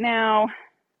that right now.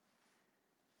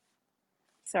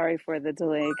 Sorry for the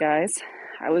delay, guys.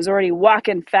 I was already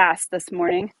walking fast this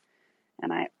morning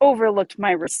and I overlooked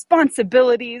my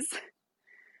responsibilities.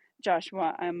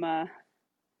 Joshua, I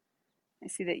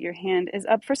see that your hand is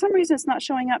up. For some reason, it's not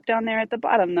showing up down there at the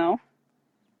bottom, though.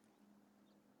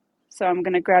 So I'm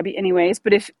going to grab you anyways.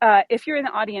 But if you're in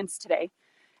the audience today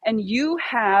and you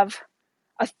have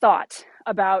a thought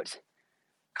about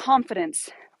confidence,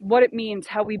 what it means,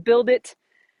 how we build it,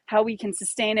 how we can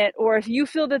sustain it, or if you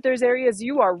feel that there's areas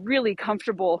you are really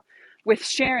comfortable with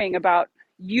sharing about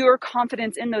your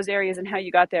confidence in those areas and how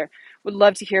you got there, would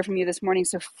love to hear from you this morning.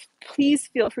 So please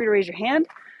feel free to raise your hand.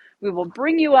 We will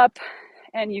bring you up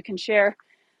and you can share.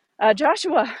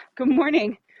 Joshua, good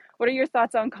morning. What are your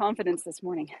thoughts on confidence this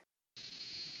morning?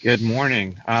 Good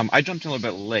morning. I jumped in a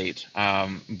little bit late,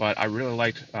 but I really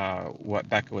liked what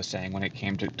Becca was saying when it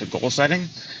came to goal setting.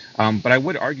 But I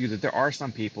would argue that there are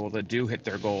some people that do hit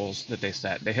their goals that they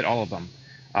set. They hit all of them.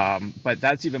 But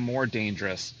that's even more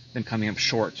dangerous than coming up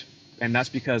short. And that's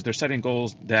because they're setting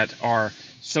goals that are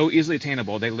so easily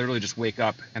attainable, they literally just wake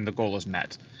up and the goal is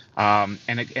met. And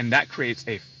that creates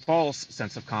a false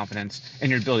sense of confidence in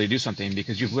your ability to do something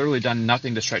because you've literally done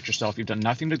nothing to stretch yourself. You've done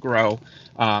nothing to grow.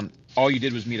 All you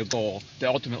did was meet a goal that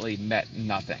ultimately met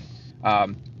nothing.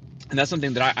 And that's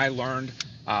something that I learned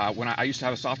when I used to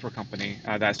have a software company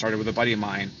that I started with a buddy of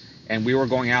mine, and we were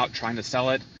going out trying to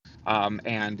sell it.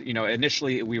 And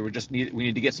initially we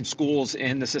needed to get some schools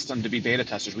in the system to be beta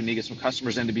testers. We need to get some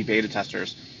customers in to be beta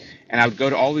testers. And I would go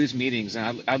to all these meetings,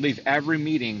 and I'd leave every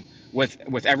meeting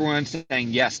with everyone saying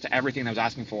yes to everything I was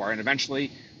asking for. And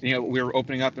eventually, we were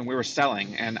opening up and we were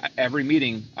selling. And every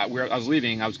meeting I was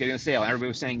leaving, I was getting a sale, and everybody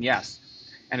was saying yes.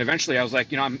 And eventually, I was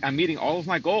like, I'm meeting all of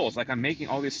my goals. Like I'm making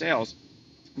all these sales.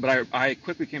 But I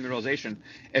quickly came to the realization,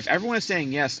 if everyone is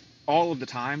saying yes all of the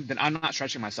time, then I'm not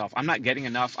stretching myself. I'm not getting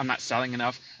enough. I'm not selling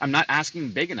enough. I'm not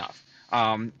asking big enough.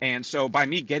 And so by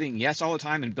me getting yes all the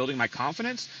time and building my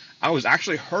confidence, I was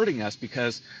actually hurting us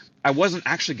because I wasn't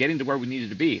actually getting to where we needed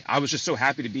to be. I was just so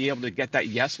happy to be able to get that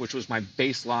yes, which was my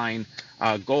baseline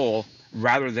goal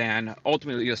rather than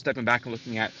ultimately stepping back and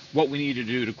looking at what we need to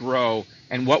do to grow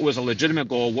and what was a legitimate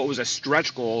goal, what was a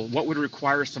stretch goal, what would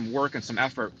require some work and some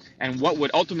effort, and what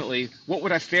would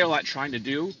I fail at trying to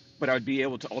do, but I would be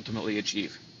able to ultimately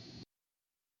achieve.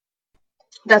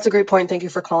 That's a great point. Thank you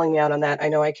for calling me out on that. I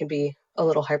know I can be a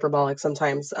little hyperbolic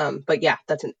sometimes, but yeah,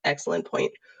 that's an excellent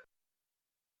point.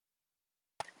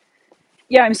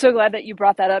 Yeah, I'm so glad that you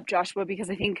brought that up, Joshua, because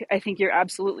I think you're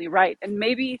absolutely right. And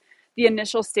maybe the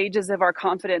initial stages of our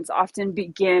confidence often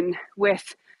begin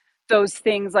with those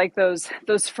things like those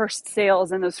first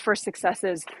sales and those first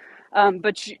successes.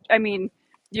 I mean,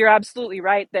 you're absolutely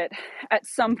right that at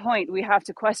some point we have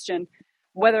to question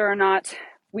whether or not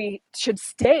we should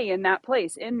stay in that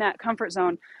place, in that comfort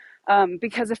zone,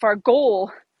 because if our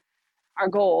goal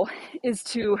is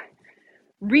to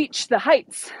reach the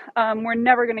heights. We're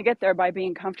never going to get there by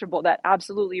being comfortable. That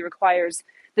absolutely requires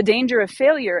the danger of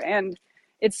failure. And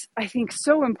it's, I think,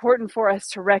 so important for us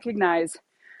to recognize.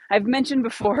 I've mentioned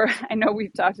before, I know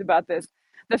we've talked about this,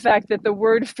 the fact that the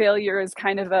word failure is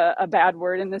kind of a bad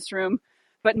word in this room,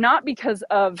 but not because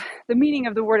of the meaning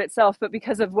of the word itself, but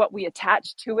because of what we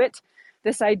attach to it.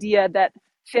 This idea that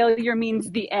failure means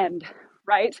the end,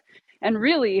 right? And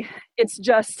really, it's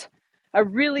just a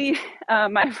really,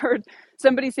 I've heard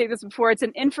somebody say this before, it's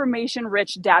an information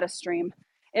rich data stream.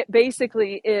 It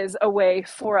basically is a way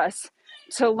for us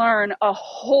to learn a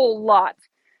whole lot,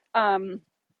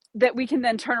 that we can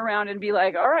then turn around and be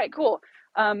like, all right, cool.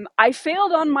 I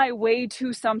failed on my way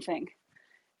to something.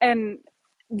 And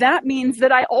that means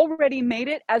that I already made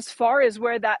it as far as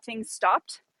where that thing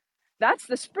stopped. That's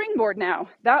the springboard now.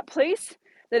 That place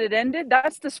that it ended,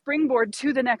 that's the springboard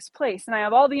to the next place. And I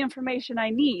have all the information I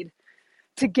need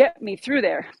to get me through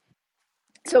there.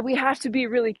 So we have to be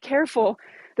really careful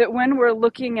that when we're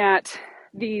looking at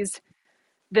these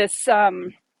this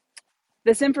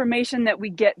this information that we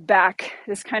get back,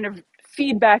 this kind of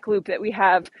feedback loop that we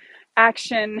have,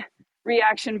 action,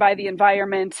 reaction by the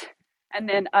environment, and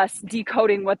then us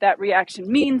decoding what that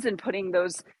reaction means and putting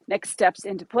those next steps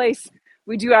into place.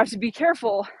 We do have to be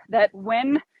careful that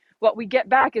when what we get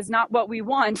back is not what we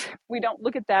want, we don't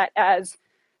look at that as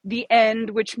the end,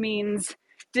 which means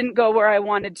didn't go where I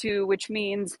wanted to, which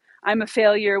means I'm a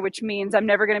failure, which means I'm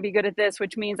never going to be good at this,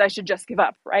 which means I should just give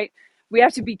up, right? We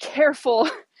have to be careful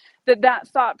that that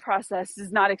thought process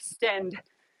does not extend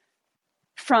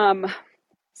from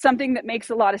something that makes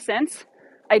a lot of sense.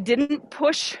 I didn't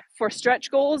push for stretch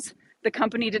goals. The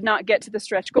company did not get to the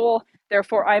stretch goal.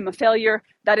 Therefore, I'm a failure.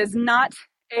 That is not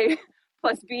A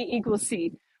plus B equals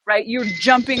C, right? You're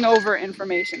jumping over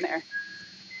information there.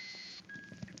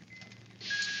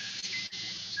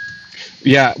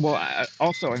 Yeah, well,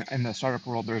 also in the startup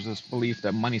world, there's this belief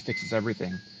that money fixes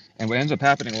everything. And what ends up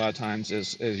happening a lot of times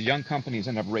is young companies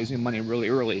end up raising money really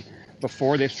early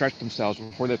before they've stretched themselves,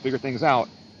 before they figure things out.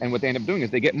 And what they end up doing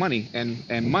is they get money,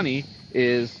 and money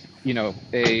is,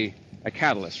 a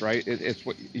catalyst, right? It's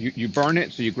what you burn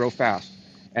it so you grow fast.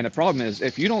 And the problem is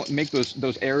if you don't make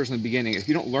those errors in the beginning, if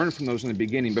you don't learn from those in the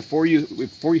beginning before you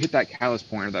hit that catalyst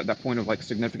point or that point of like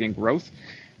significant growth,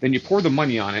 then you pour the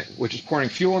money on it, which is pouring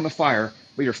fuel on the fire,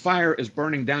 but your fire is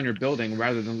burning down your building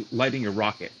rather than lighting your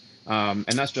rocket. And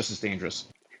that's just as dangerous.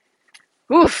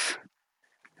 Oof,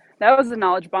 that was a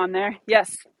knowledge bomb there.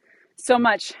 Yes, so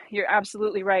much. You're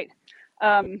absolutely right.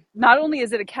 Not only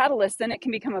is it a catalyst, then it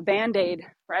can become a band-aid,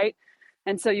 right?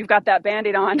 And so you've got that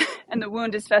band-aid on and the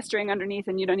wound is festering underneath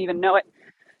and you don't even know it.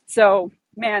 So,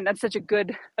 man, that's such a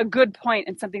good point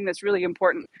and something that's really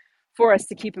important for us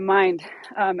to keep in mind,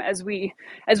 as we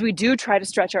do try to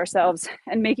stretch ourselves,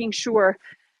 and making sure,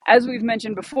 as we've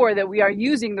mentioned before, that we are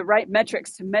using the right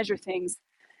metrics to measure things.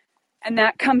 And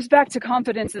that comes back to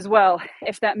confidence as well.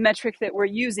 If that metric that we're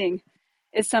using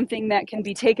is something that can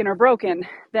be taken or broken,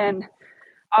 then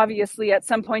obviously at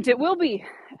some point it will be.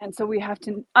 And so we have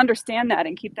to understand that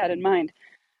and keep that in mind.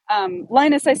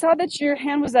 Linus, I saw that your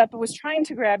hand was up. I was trying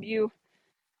to grab you.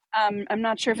 I'm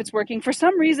not sure if it's working. For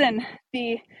some reason,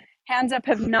 the hands up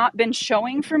have not been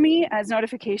showing for me as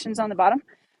notifications on the bottom.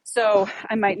 So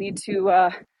I might need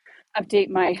to update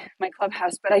my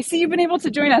clubhouse. But I see you've been able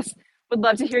to join us. Would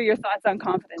love to hear your thoughts on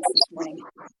confidence this morning.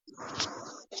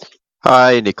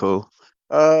 Hi, Nicole.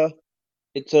 Uh,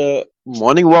 it's a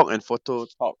morning walk and photo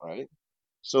talk, right?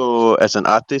 So, as an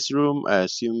artist room, I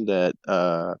assume that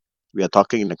we are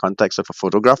talking in the context of a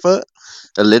photographer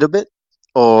a little bit,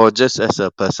 or just as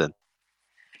a person.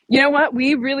 You know what?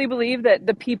 We really believe that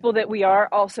the people that we are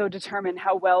also determine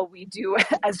how well we do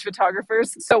as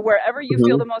photographers. So wherever you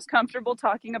feel Mm-hmm. the most comfortable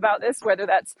talking about this, whether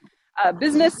that's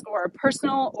business or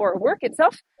personal or work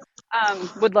itself,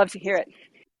 would love to hear it.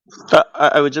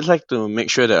 I would just like to make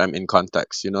sure that I'm in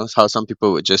context. You know how some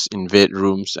people would just invade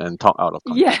rooms and talk out of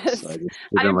context. Yes, So I just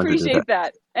I didn't want to do that. appreciate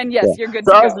that. And Yeah. yes, you're good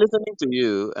So to I was go. listening to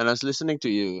you, and I was listening to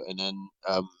you, and then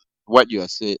what you are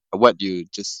said, what you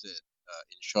just said,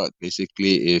 in short,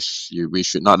 basically is we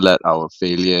should not let our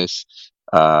failures,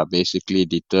 basically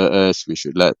deter us. We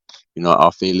should let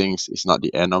our failings is not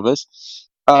the end of us.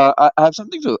 I have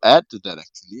something to add to that.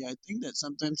 Actually, I think that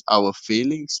sometimes our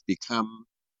failings become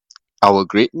our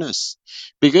greatness,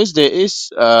 because there is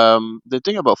the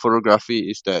thing about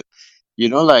photography is that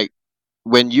like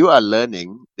when you are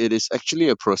learning, it is actually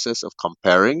a process of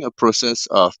comparing, a process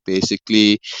of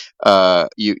basically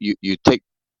you take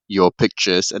your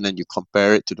pictures and then you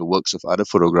compare it to the works of other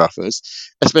photographers,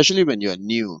 especially when you're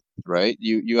new, right?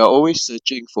 You are always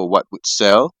searching for what would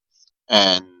sell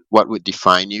and what would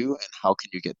define you and how can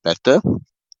you get better.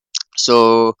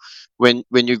 So when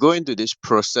you go into this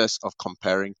process of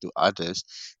comparing to others,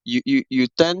 you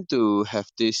tend to have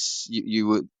this, you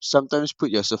would sometimes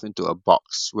put yourself into a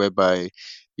box whereby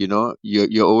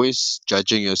you're always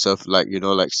judging yourself, like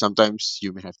like sometimes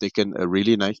you may have taken a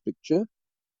really nice picture,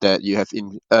 that you have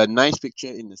in a nice picture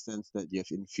in the sense that you have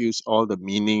infused all the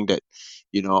meaning that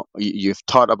you've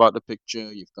thought about the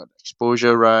picture, you've got the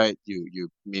exposure right, you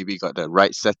maybe got the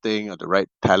right setting or the right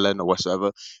talent or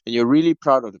whatsoever, and you're really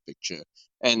proud of the picture.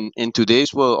 And in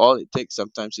today's world, all it takes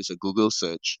sometimes is a Google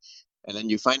search, and then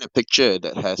you find a picture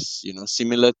that has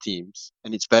similar themes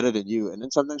and it's better than you, and then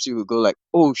sometimes you will go like,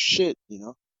 oh shit,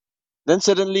 then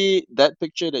suddenly that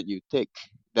picture that you take,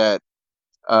 that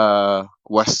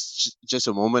was just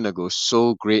a moment ago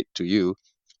so great to you,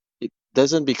 it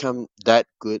doesn't become that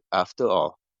good after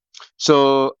all.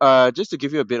 So just to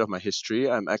give you a bit of my history,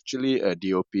 I'm actually a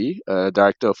DOP,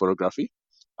 director of photography.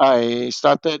 I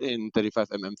started in 35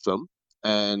 film,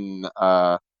 and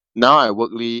now I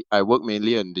work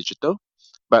mainly on digital,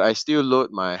 but I still load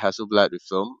my Hasselblad with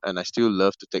film, and I still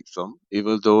love to take film,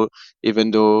 even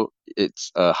though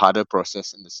it's a harder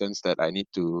process in the sense that I need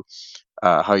to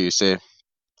how you say,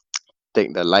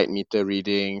 take the light meter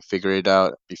reading, figure it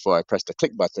out before I press the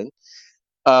click button.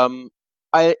 Um,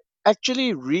 I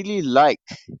actually really like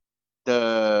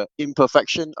the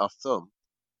imperfection of film.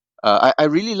 I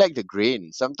really like the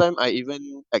grain. Sometimes I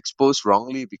even expose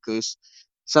wrongly because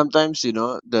sometimes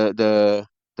the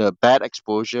bad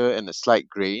exposure and the slight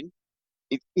grain,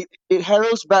 it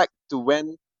heralds back to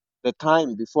when the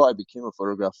time before I became a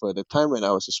photographer, the time when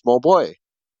I was a small boy,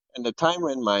 and the time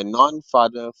when my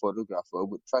non-father photographer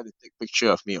would try to take picture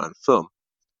of me on film,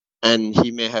 and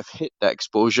he may have hit the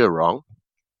exposure wrong.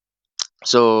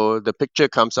 So the picture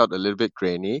comes out a little bit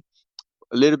grainy,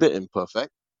 a little bit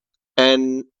imperfect,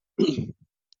 and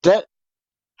that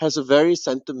has a very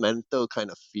sentimental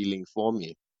kind of feeling for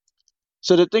me.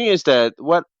 So the thing is that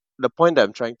what the point that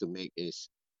I'm trying to make is,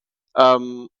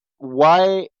 um,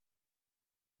 why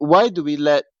why do we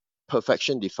let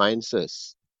perfection defines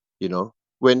us? You know,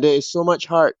 when there is so much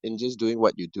heart in just doing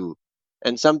what you do,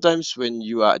 and sometimes when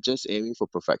you are just aiming for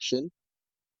perfection,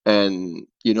 and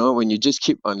when you just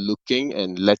keep on looking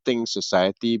and letting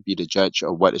society be the judge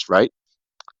of what is right,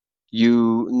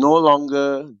 you no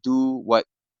longer do what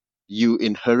you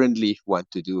inherently want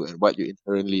to do and what you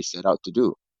inherently set out to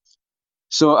do.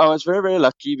 So I was very, very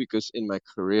lucky because in my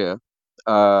career,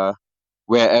 uh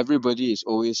where everybody is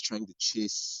always trying to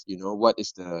chase what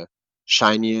is the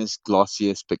shiniest,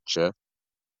 glossiest picture,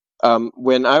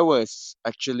 when I was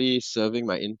actually serving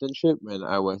my internship, when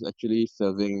I was actually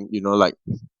serving, like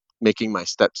making my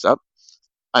steps up,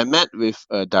 I met with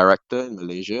a director in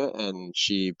Malaysia, and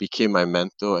she became my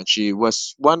mentor, and she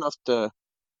was one of the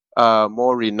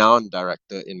more renowned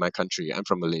director in my country. I'm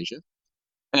from Malaysia,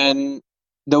 and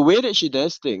the way that she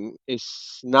does things is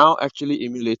now actually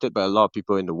emulated by a lot of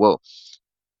people in the world.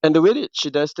 And the way that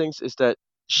she does things is that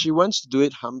she wants to do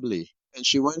it humbly, and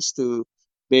she wants to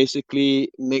basically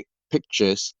make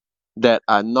pictures that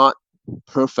are not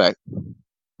perfect,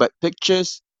 but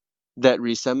pictures that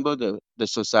resemble the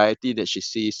society that she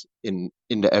sees in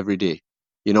the everyday,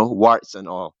 warts and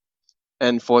all.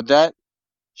 And for that,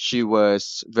 she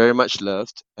was very much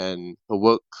loved, and her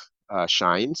work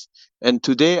shines. And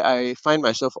today I find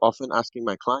myself often asking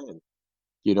my client,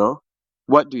 you know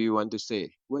what do you want to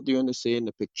say, what do you want to say in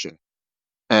the picture,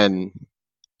 and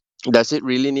does it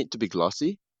really need to be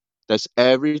glossy? Does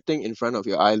everything in front of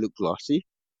your eye look glossy,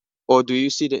 or do you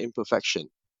see the imperfection?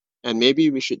 And maybe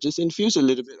we should just infuse a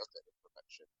little bit of that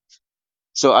imperfection.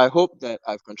 So I hope that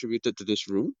I've contributed to this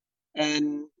room.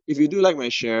 And if you do like my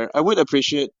share, I would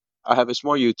appreciate. I have a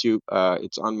small YouTube.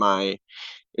 It's on my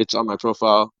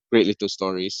profile. Great Little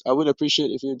Stories. I would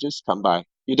appreciate if you just come by.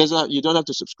 You don't have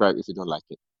to subscribe if you don't like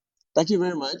it. Thank you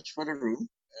very much for the room.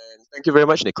 And thank you very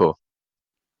much, Nicole.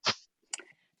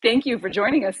 Thank you for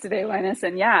joining us today, Linus.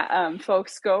 And yeah,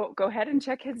 folks, go ahead and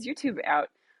check his YouTube out.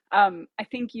 I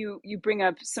think you bring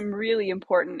up some really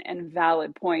important and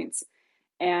valid points,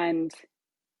 and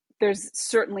there's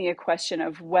certainly a question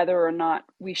of whether or not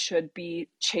we should be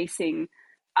chasing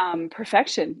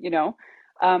perfection.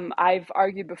 I've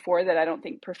argued before that I don't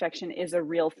think perfection is a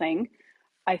real thing.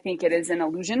 I think it is an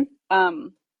illusion.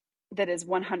 That is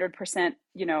 100%,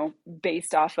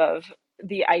 based off of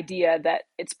the idea that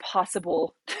it's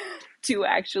possible to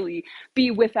actually be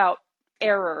without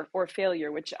error or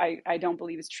failure, which I don't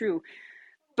believe is true.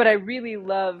 But I really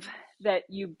love that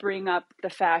you bring up the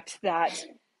fact that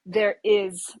there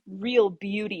is real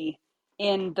beauty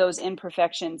in those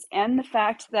imperfections, and the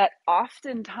fact that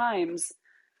oftentimes,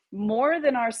 more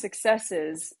than our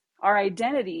successes, our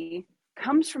identity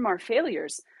comes from our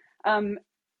failures, um,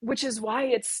 which is why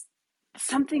it's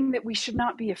something that we should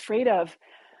not be afraid of,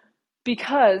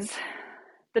 because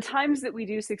the times that we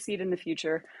do succeed in the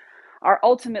future are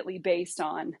ultimately based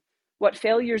on what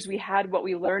failures we had, what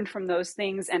we learned from those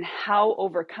things, and how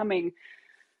overcoming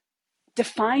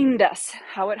defined us,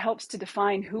 how it helps to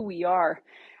define who we are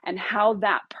and how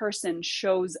that person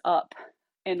shows up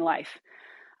in life.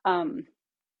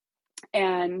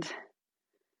 And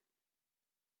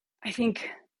I think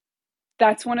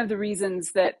that's one of the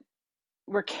reasons that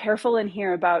we're careful in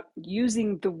here about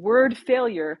using the word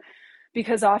failure,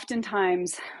 because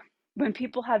oftentimes when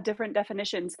people have different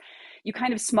definitions, you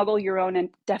kind of smuggle your own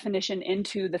definition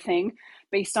into the thing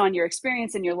based on your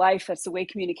experience in your life. That's the way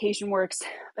communication works.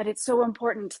 But it's so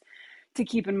important to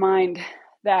keep in mind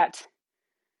that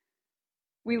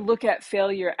we look at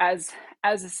failure as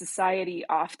a society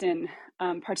often,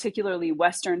 particularly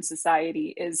Western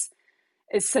society, is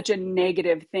such a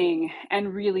negative thing.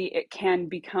 And really, it can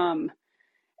become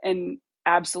an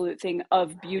absolute thing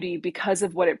of beauty because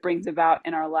of what it brings about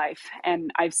in our life.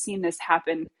 And I've seen this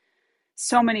happen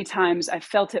so many times. I've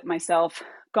felt it myself,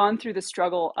 gone through the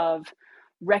struggle of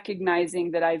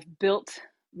recognizing that I've built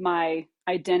my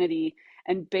identity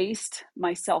and based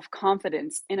my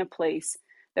self-confidence in a place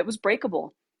that was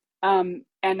breakable. And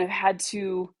I've had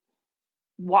to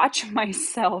watch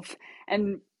myself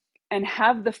and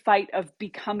have the fight of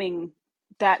becoming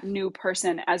that new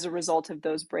person as a result of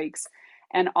those breaks.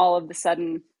 And all of a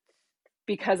sudden,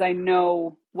 because I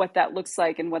know what that looks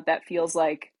like and what that feels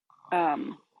like,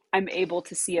 I'm able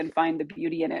to see and find the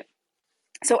beauty in it.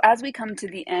 So as we come to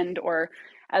the end, or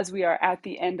as we are at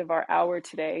the end of our hour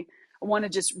today, I want to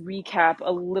just recap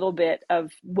a little bit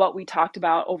of what we talked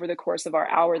about over the course of our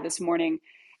hour this morning,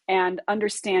 and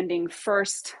understanding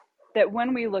first that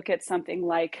when we look at something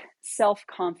like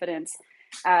self-confidence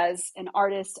as an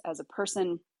artist, as a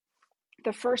person,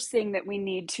 the first thing that we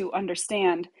need to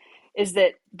understand is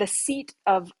that the seat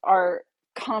of our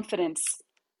confidence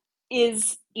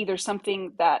is either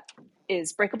something that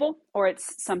is breakable or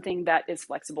it's something that is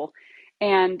flexible.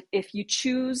 And if you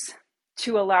choose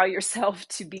to allow yourself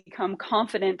to become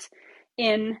confident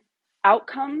in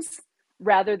outcomes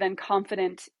rather than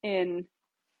confident in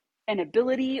an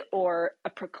ability or a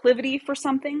proclivity for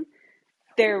something,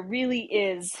 there really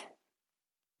is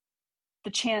the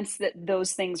chance that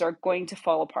those things are going to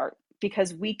fall apart,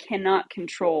 because we cannot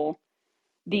control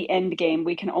the end game.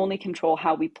 We can only control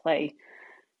how we play.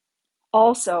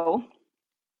 Also,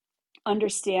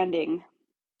 understanding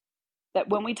that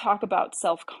when we talk about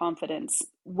self-confidence,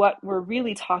 what we're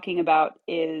really talking about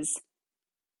is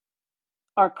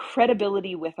our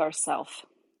credibility with ourself.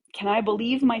 Can I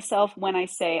believe myself when I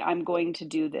say I'm going to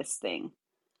do this thing?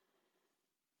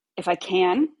 If I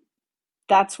can,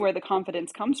 that's where the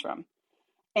confidence comes from.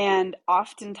 And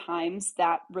oftentimes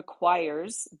that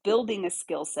requires building a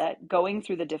skill set, going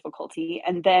through the difficulty,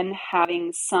 and then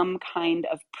having some kind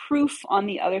of proof on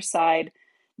the other side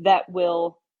that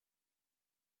will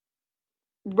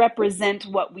represent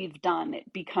what we've done.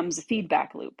 It becomes a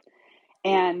feedback loop.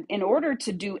 And in order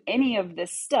to do any of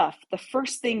this stuff, the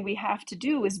first thing we have to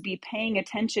do is be paying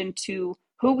attention to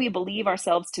who we believe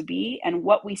ourselves to be and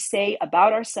what we say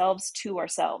about ourselves to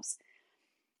ourselves.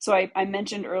 So I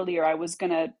mentioned earlier, I was going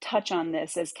to touch on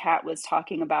this as Kat was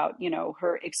talking about,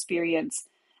 her experience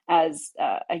as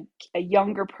a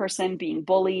younger person being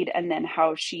bullied, and then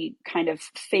how she kind of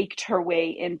faked her way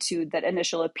into that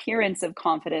initial appearance of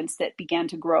confidence that began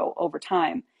to grow over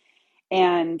time.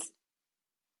 And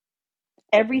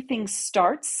everything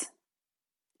starts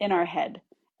in our head.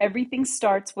 Everything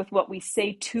starts with what we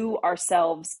say to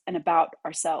ourselves and about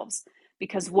ourselves,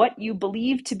 because what you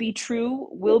believe to be true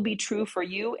will be true for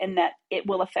you, and that it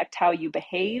will affect how you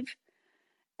behave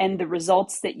and the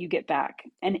results that you get back.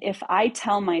 And if I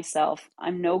tell myself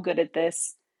I'm no good at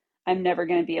this, I'm never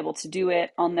going to be able to do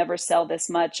it. I'll never sell this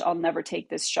much. I'll never take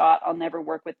this shot. I'll never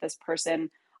work with this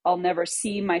person. I'll never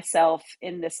see myself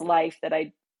in this life that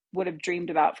I would have dreamed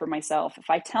about for myself. If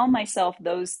I tell myself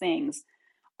those things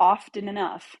often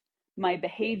enough, my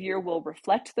behavior will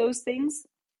reflect those things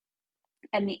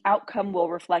and the outcome will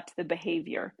reflect the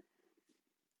behavior.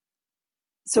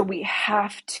 So we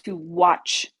have to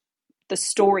watch the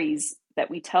stories that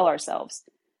we tell ourselves.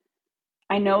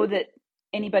 I know that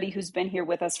anybody who's been here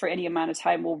with us for any amount of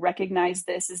time will recognize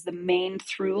this as the main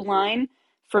through line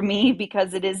for me,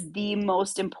 because it is the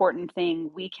most important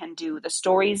thing we can do. The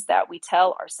stories that we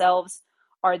tell ourselves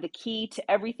are the key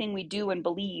to everything we do and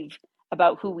believe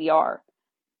about who we are.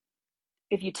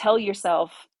 If you tell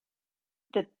yourself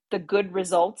that the good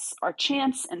results are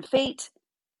chance and fate,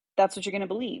 that's what you're going to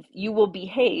believe. You will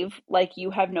behave like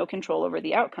you have no control over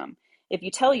the outcome. If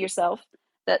you tell yourself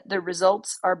that the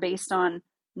results are based on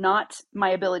not my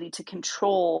ability to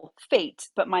control fate,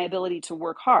 but my ability to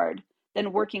work hard,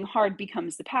 then working hard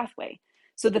becomes the pathway.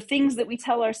 So the things that we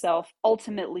tell ourselves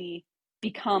ultimately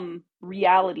become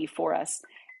reality for us.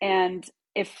 And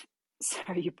if,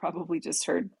 sorry, you probably just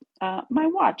heard my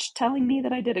watch telling me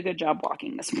that I did a good job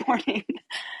walking this morning.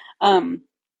 um,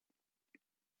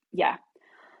 yeah.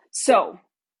 So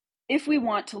if we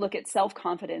want to look at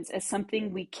self-confidence as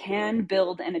something we can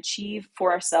build and achieve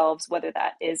for ourselves, whether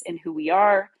that is in who we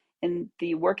are, in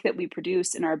the work that we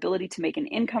produce, in our ability to make an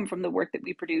income from the work that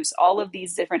we produce, all of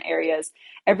these different areas,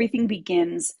 everything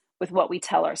begins with what we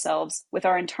tell ourselves, with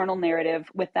our internal narrative,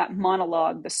 with that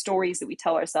monologue, the stories that we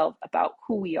tell ourselves about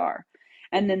who we are.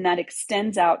 And then that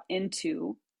extends out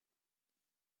into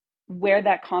where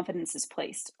that confidence is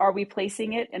placed. Are we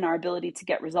placing it in our ability to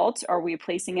get results? Are we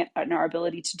placing it in our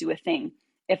ability to do a thing?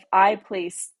 If I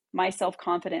place my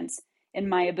self-confidence in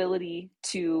my ability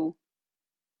to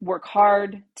work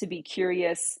hard, to be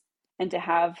curious, and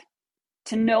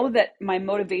to know that my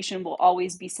motivation will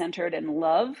always be centered in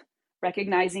love,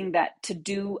 recognizing that to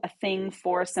do a thing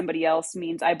for somebody else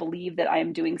means I believe that I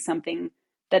am doing something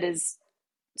that is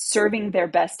serving their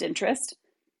best interest,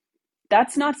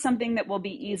 that's not something that will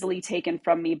be easily taken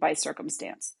from me by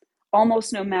circumstance.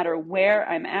 Almost no matter where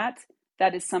I'm at,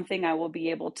 that is something I will be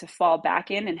able to fall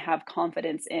back in and have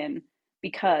confidence in,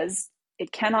 because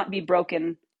it cannot be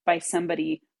broken by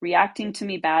somebody reacting to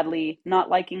me badly, not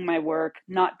liking my work,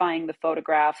 not buying the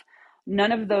photograph.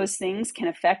 None of those things can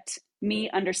affect me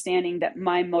understanding that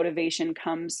my motivation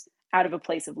comes out of a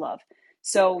place of love.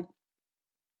 So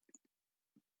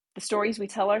the stories we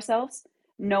tell ourselves,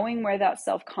 knowing where that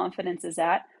self-confidence is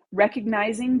at,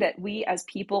 recognizing that we as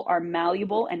people are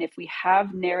malleable, and if we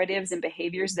have narratives and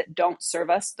behaviors that don't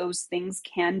serve us, those things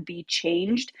can be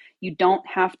changed. You don't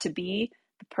have to be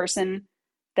the person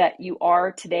that you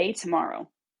are today tomorrow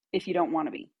if you don't want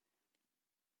to be.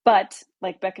 But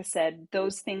like Becca said,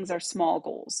 those things are small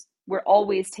goals. We're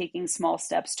always taking small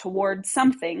steps toward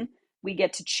something. We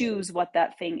get to choose what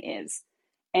that thing is.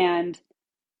 And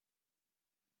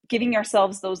giving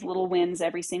ourselves those little wins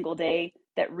every single day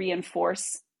that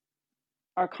reinforce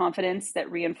our confidence,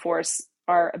 that reinforce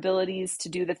our abilities to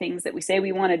do the things that we say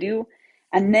we want to do,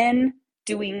 and then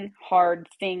doing hard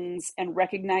things and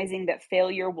recognizing that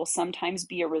failure will sometimes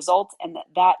be a result, and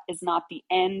that is not the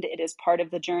end. It is part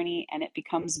of the journey, and it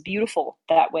becomes beautiful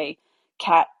that way.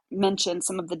 Kat mentioned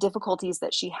some of the difficulties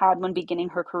that she had when beginning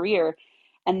her career,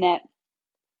 and that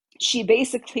she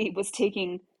basically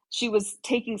she was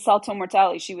taking salto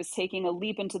mortale. She was taking a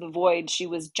leap into the void. She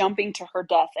was jumping to her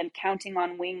death and counting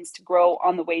on wings to grow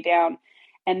on the way down.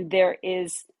 And there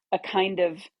is a kind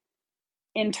of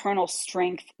internal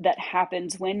strength that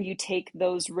happens when you take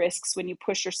those risks, when you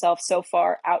push yourself so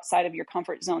far outside of your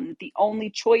comfort zone that the only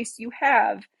choice you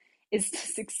have is to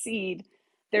succeed.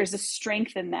 There's a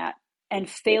strength in that. And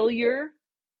failure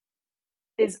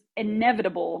is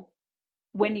inevitable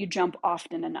when you jump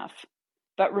often enough.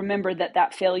 But remember that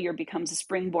that failure becomes a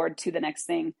springboard to the next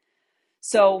thing.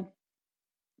 So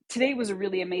today was a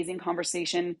really amazing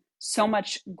conversation. So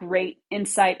much great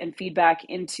insight and feedback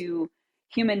into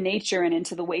human nature and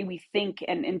into the way we think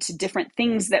and into different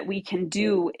things that we can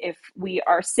do if we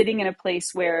are sitting in a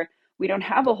place where we don't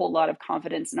have a whole lot of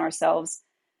confidence in ourselves.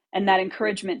 And that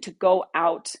encouragement to go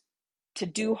out, to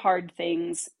do hard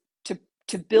things,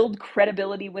 to build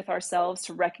credibility with ourselves,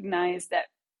 to recognize that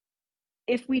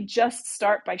if we just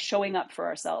start by showing up for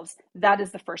ourselves, that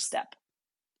is the first step.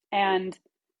 And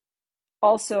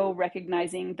also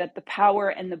recognizing that the power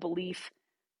and the belief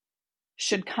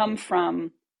should come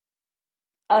from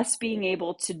us being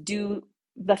able to do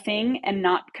the thing and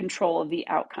not control the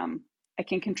outcome. I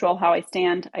can control how I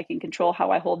stand. I can control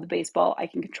how I hold the baseball. I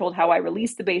can control how I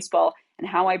release the baseball and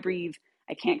how I breathe.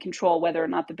 I can't control whether or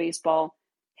not the baseball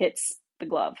hits the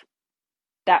glove.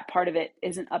 That part of it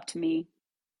isn't up to me.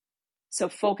 So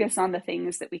focus on the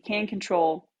things that we can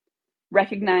control.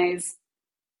 Recognize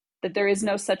that there is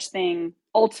no such thing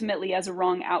ultimately as a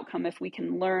wrong outcome if we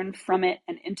can learn from it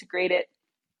and integrate it.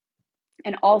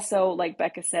 And also, like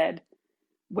Becca said,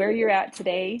 where you're at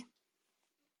today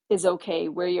is okay.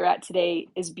 Where you're at today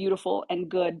is beautiful and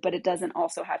good, but it doesn't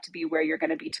also have to be where you're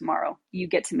going to be tomorrow. You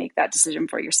get to make that decision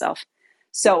for yourself.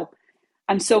 So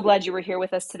I'm so glad you were here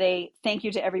with us today. Thank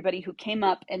you to everybody who came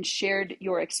up and shared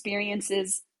your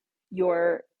experiences,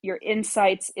 your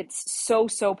insights. It's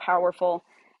so powerful.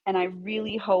 And I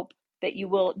really hope that you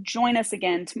will join us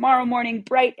again tomorrow morning,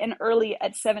 bright and early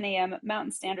at 7 a.m.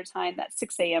 Mountain Standard Time. That's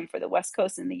 6 a.m. for the West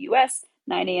Coast in the US,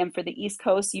 9 a.m. for the East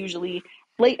Coast, usually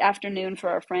late afternoon for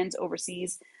our friends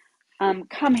overseas.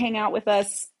 Come hang out with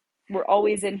us. We're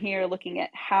always in here looking at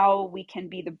how we can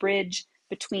be the bridge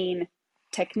between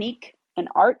technique and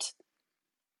art,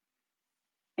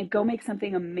 and go make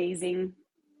something amazing.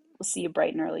 We'll see you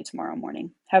bright and early tomorrow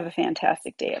morning. Have a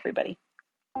fantastic day, everybody.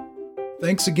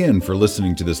 Thanks again for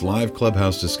listening to this live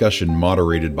Clubhouse discussion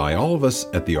moderated by all of us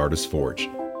at the Artist Forge.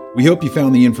 We hope you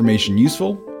found the information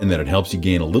useful and that it helps you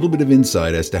gain a little bit of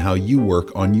insight as to how you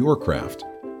work on your craft.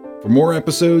 For more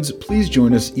episodes, please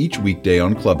join us each weekday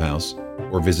on Clubhouse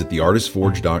or visit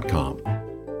theartistforge.com.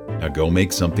 Now go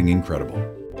make something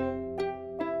incredible.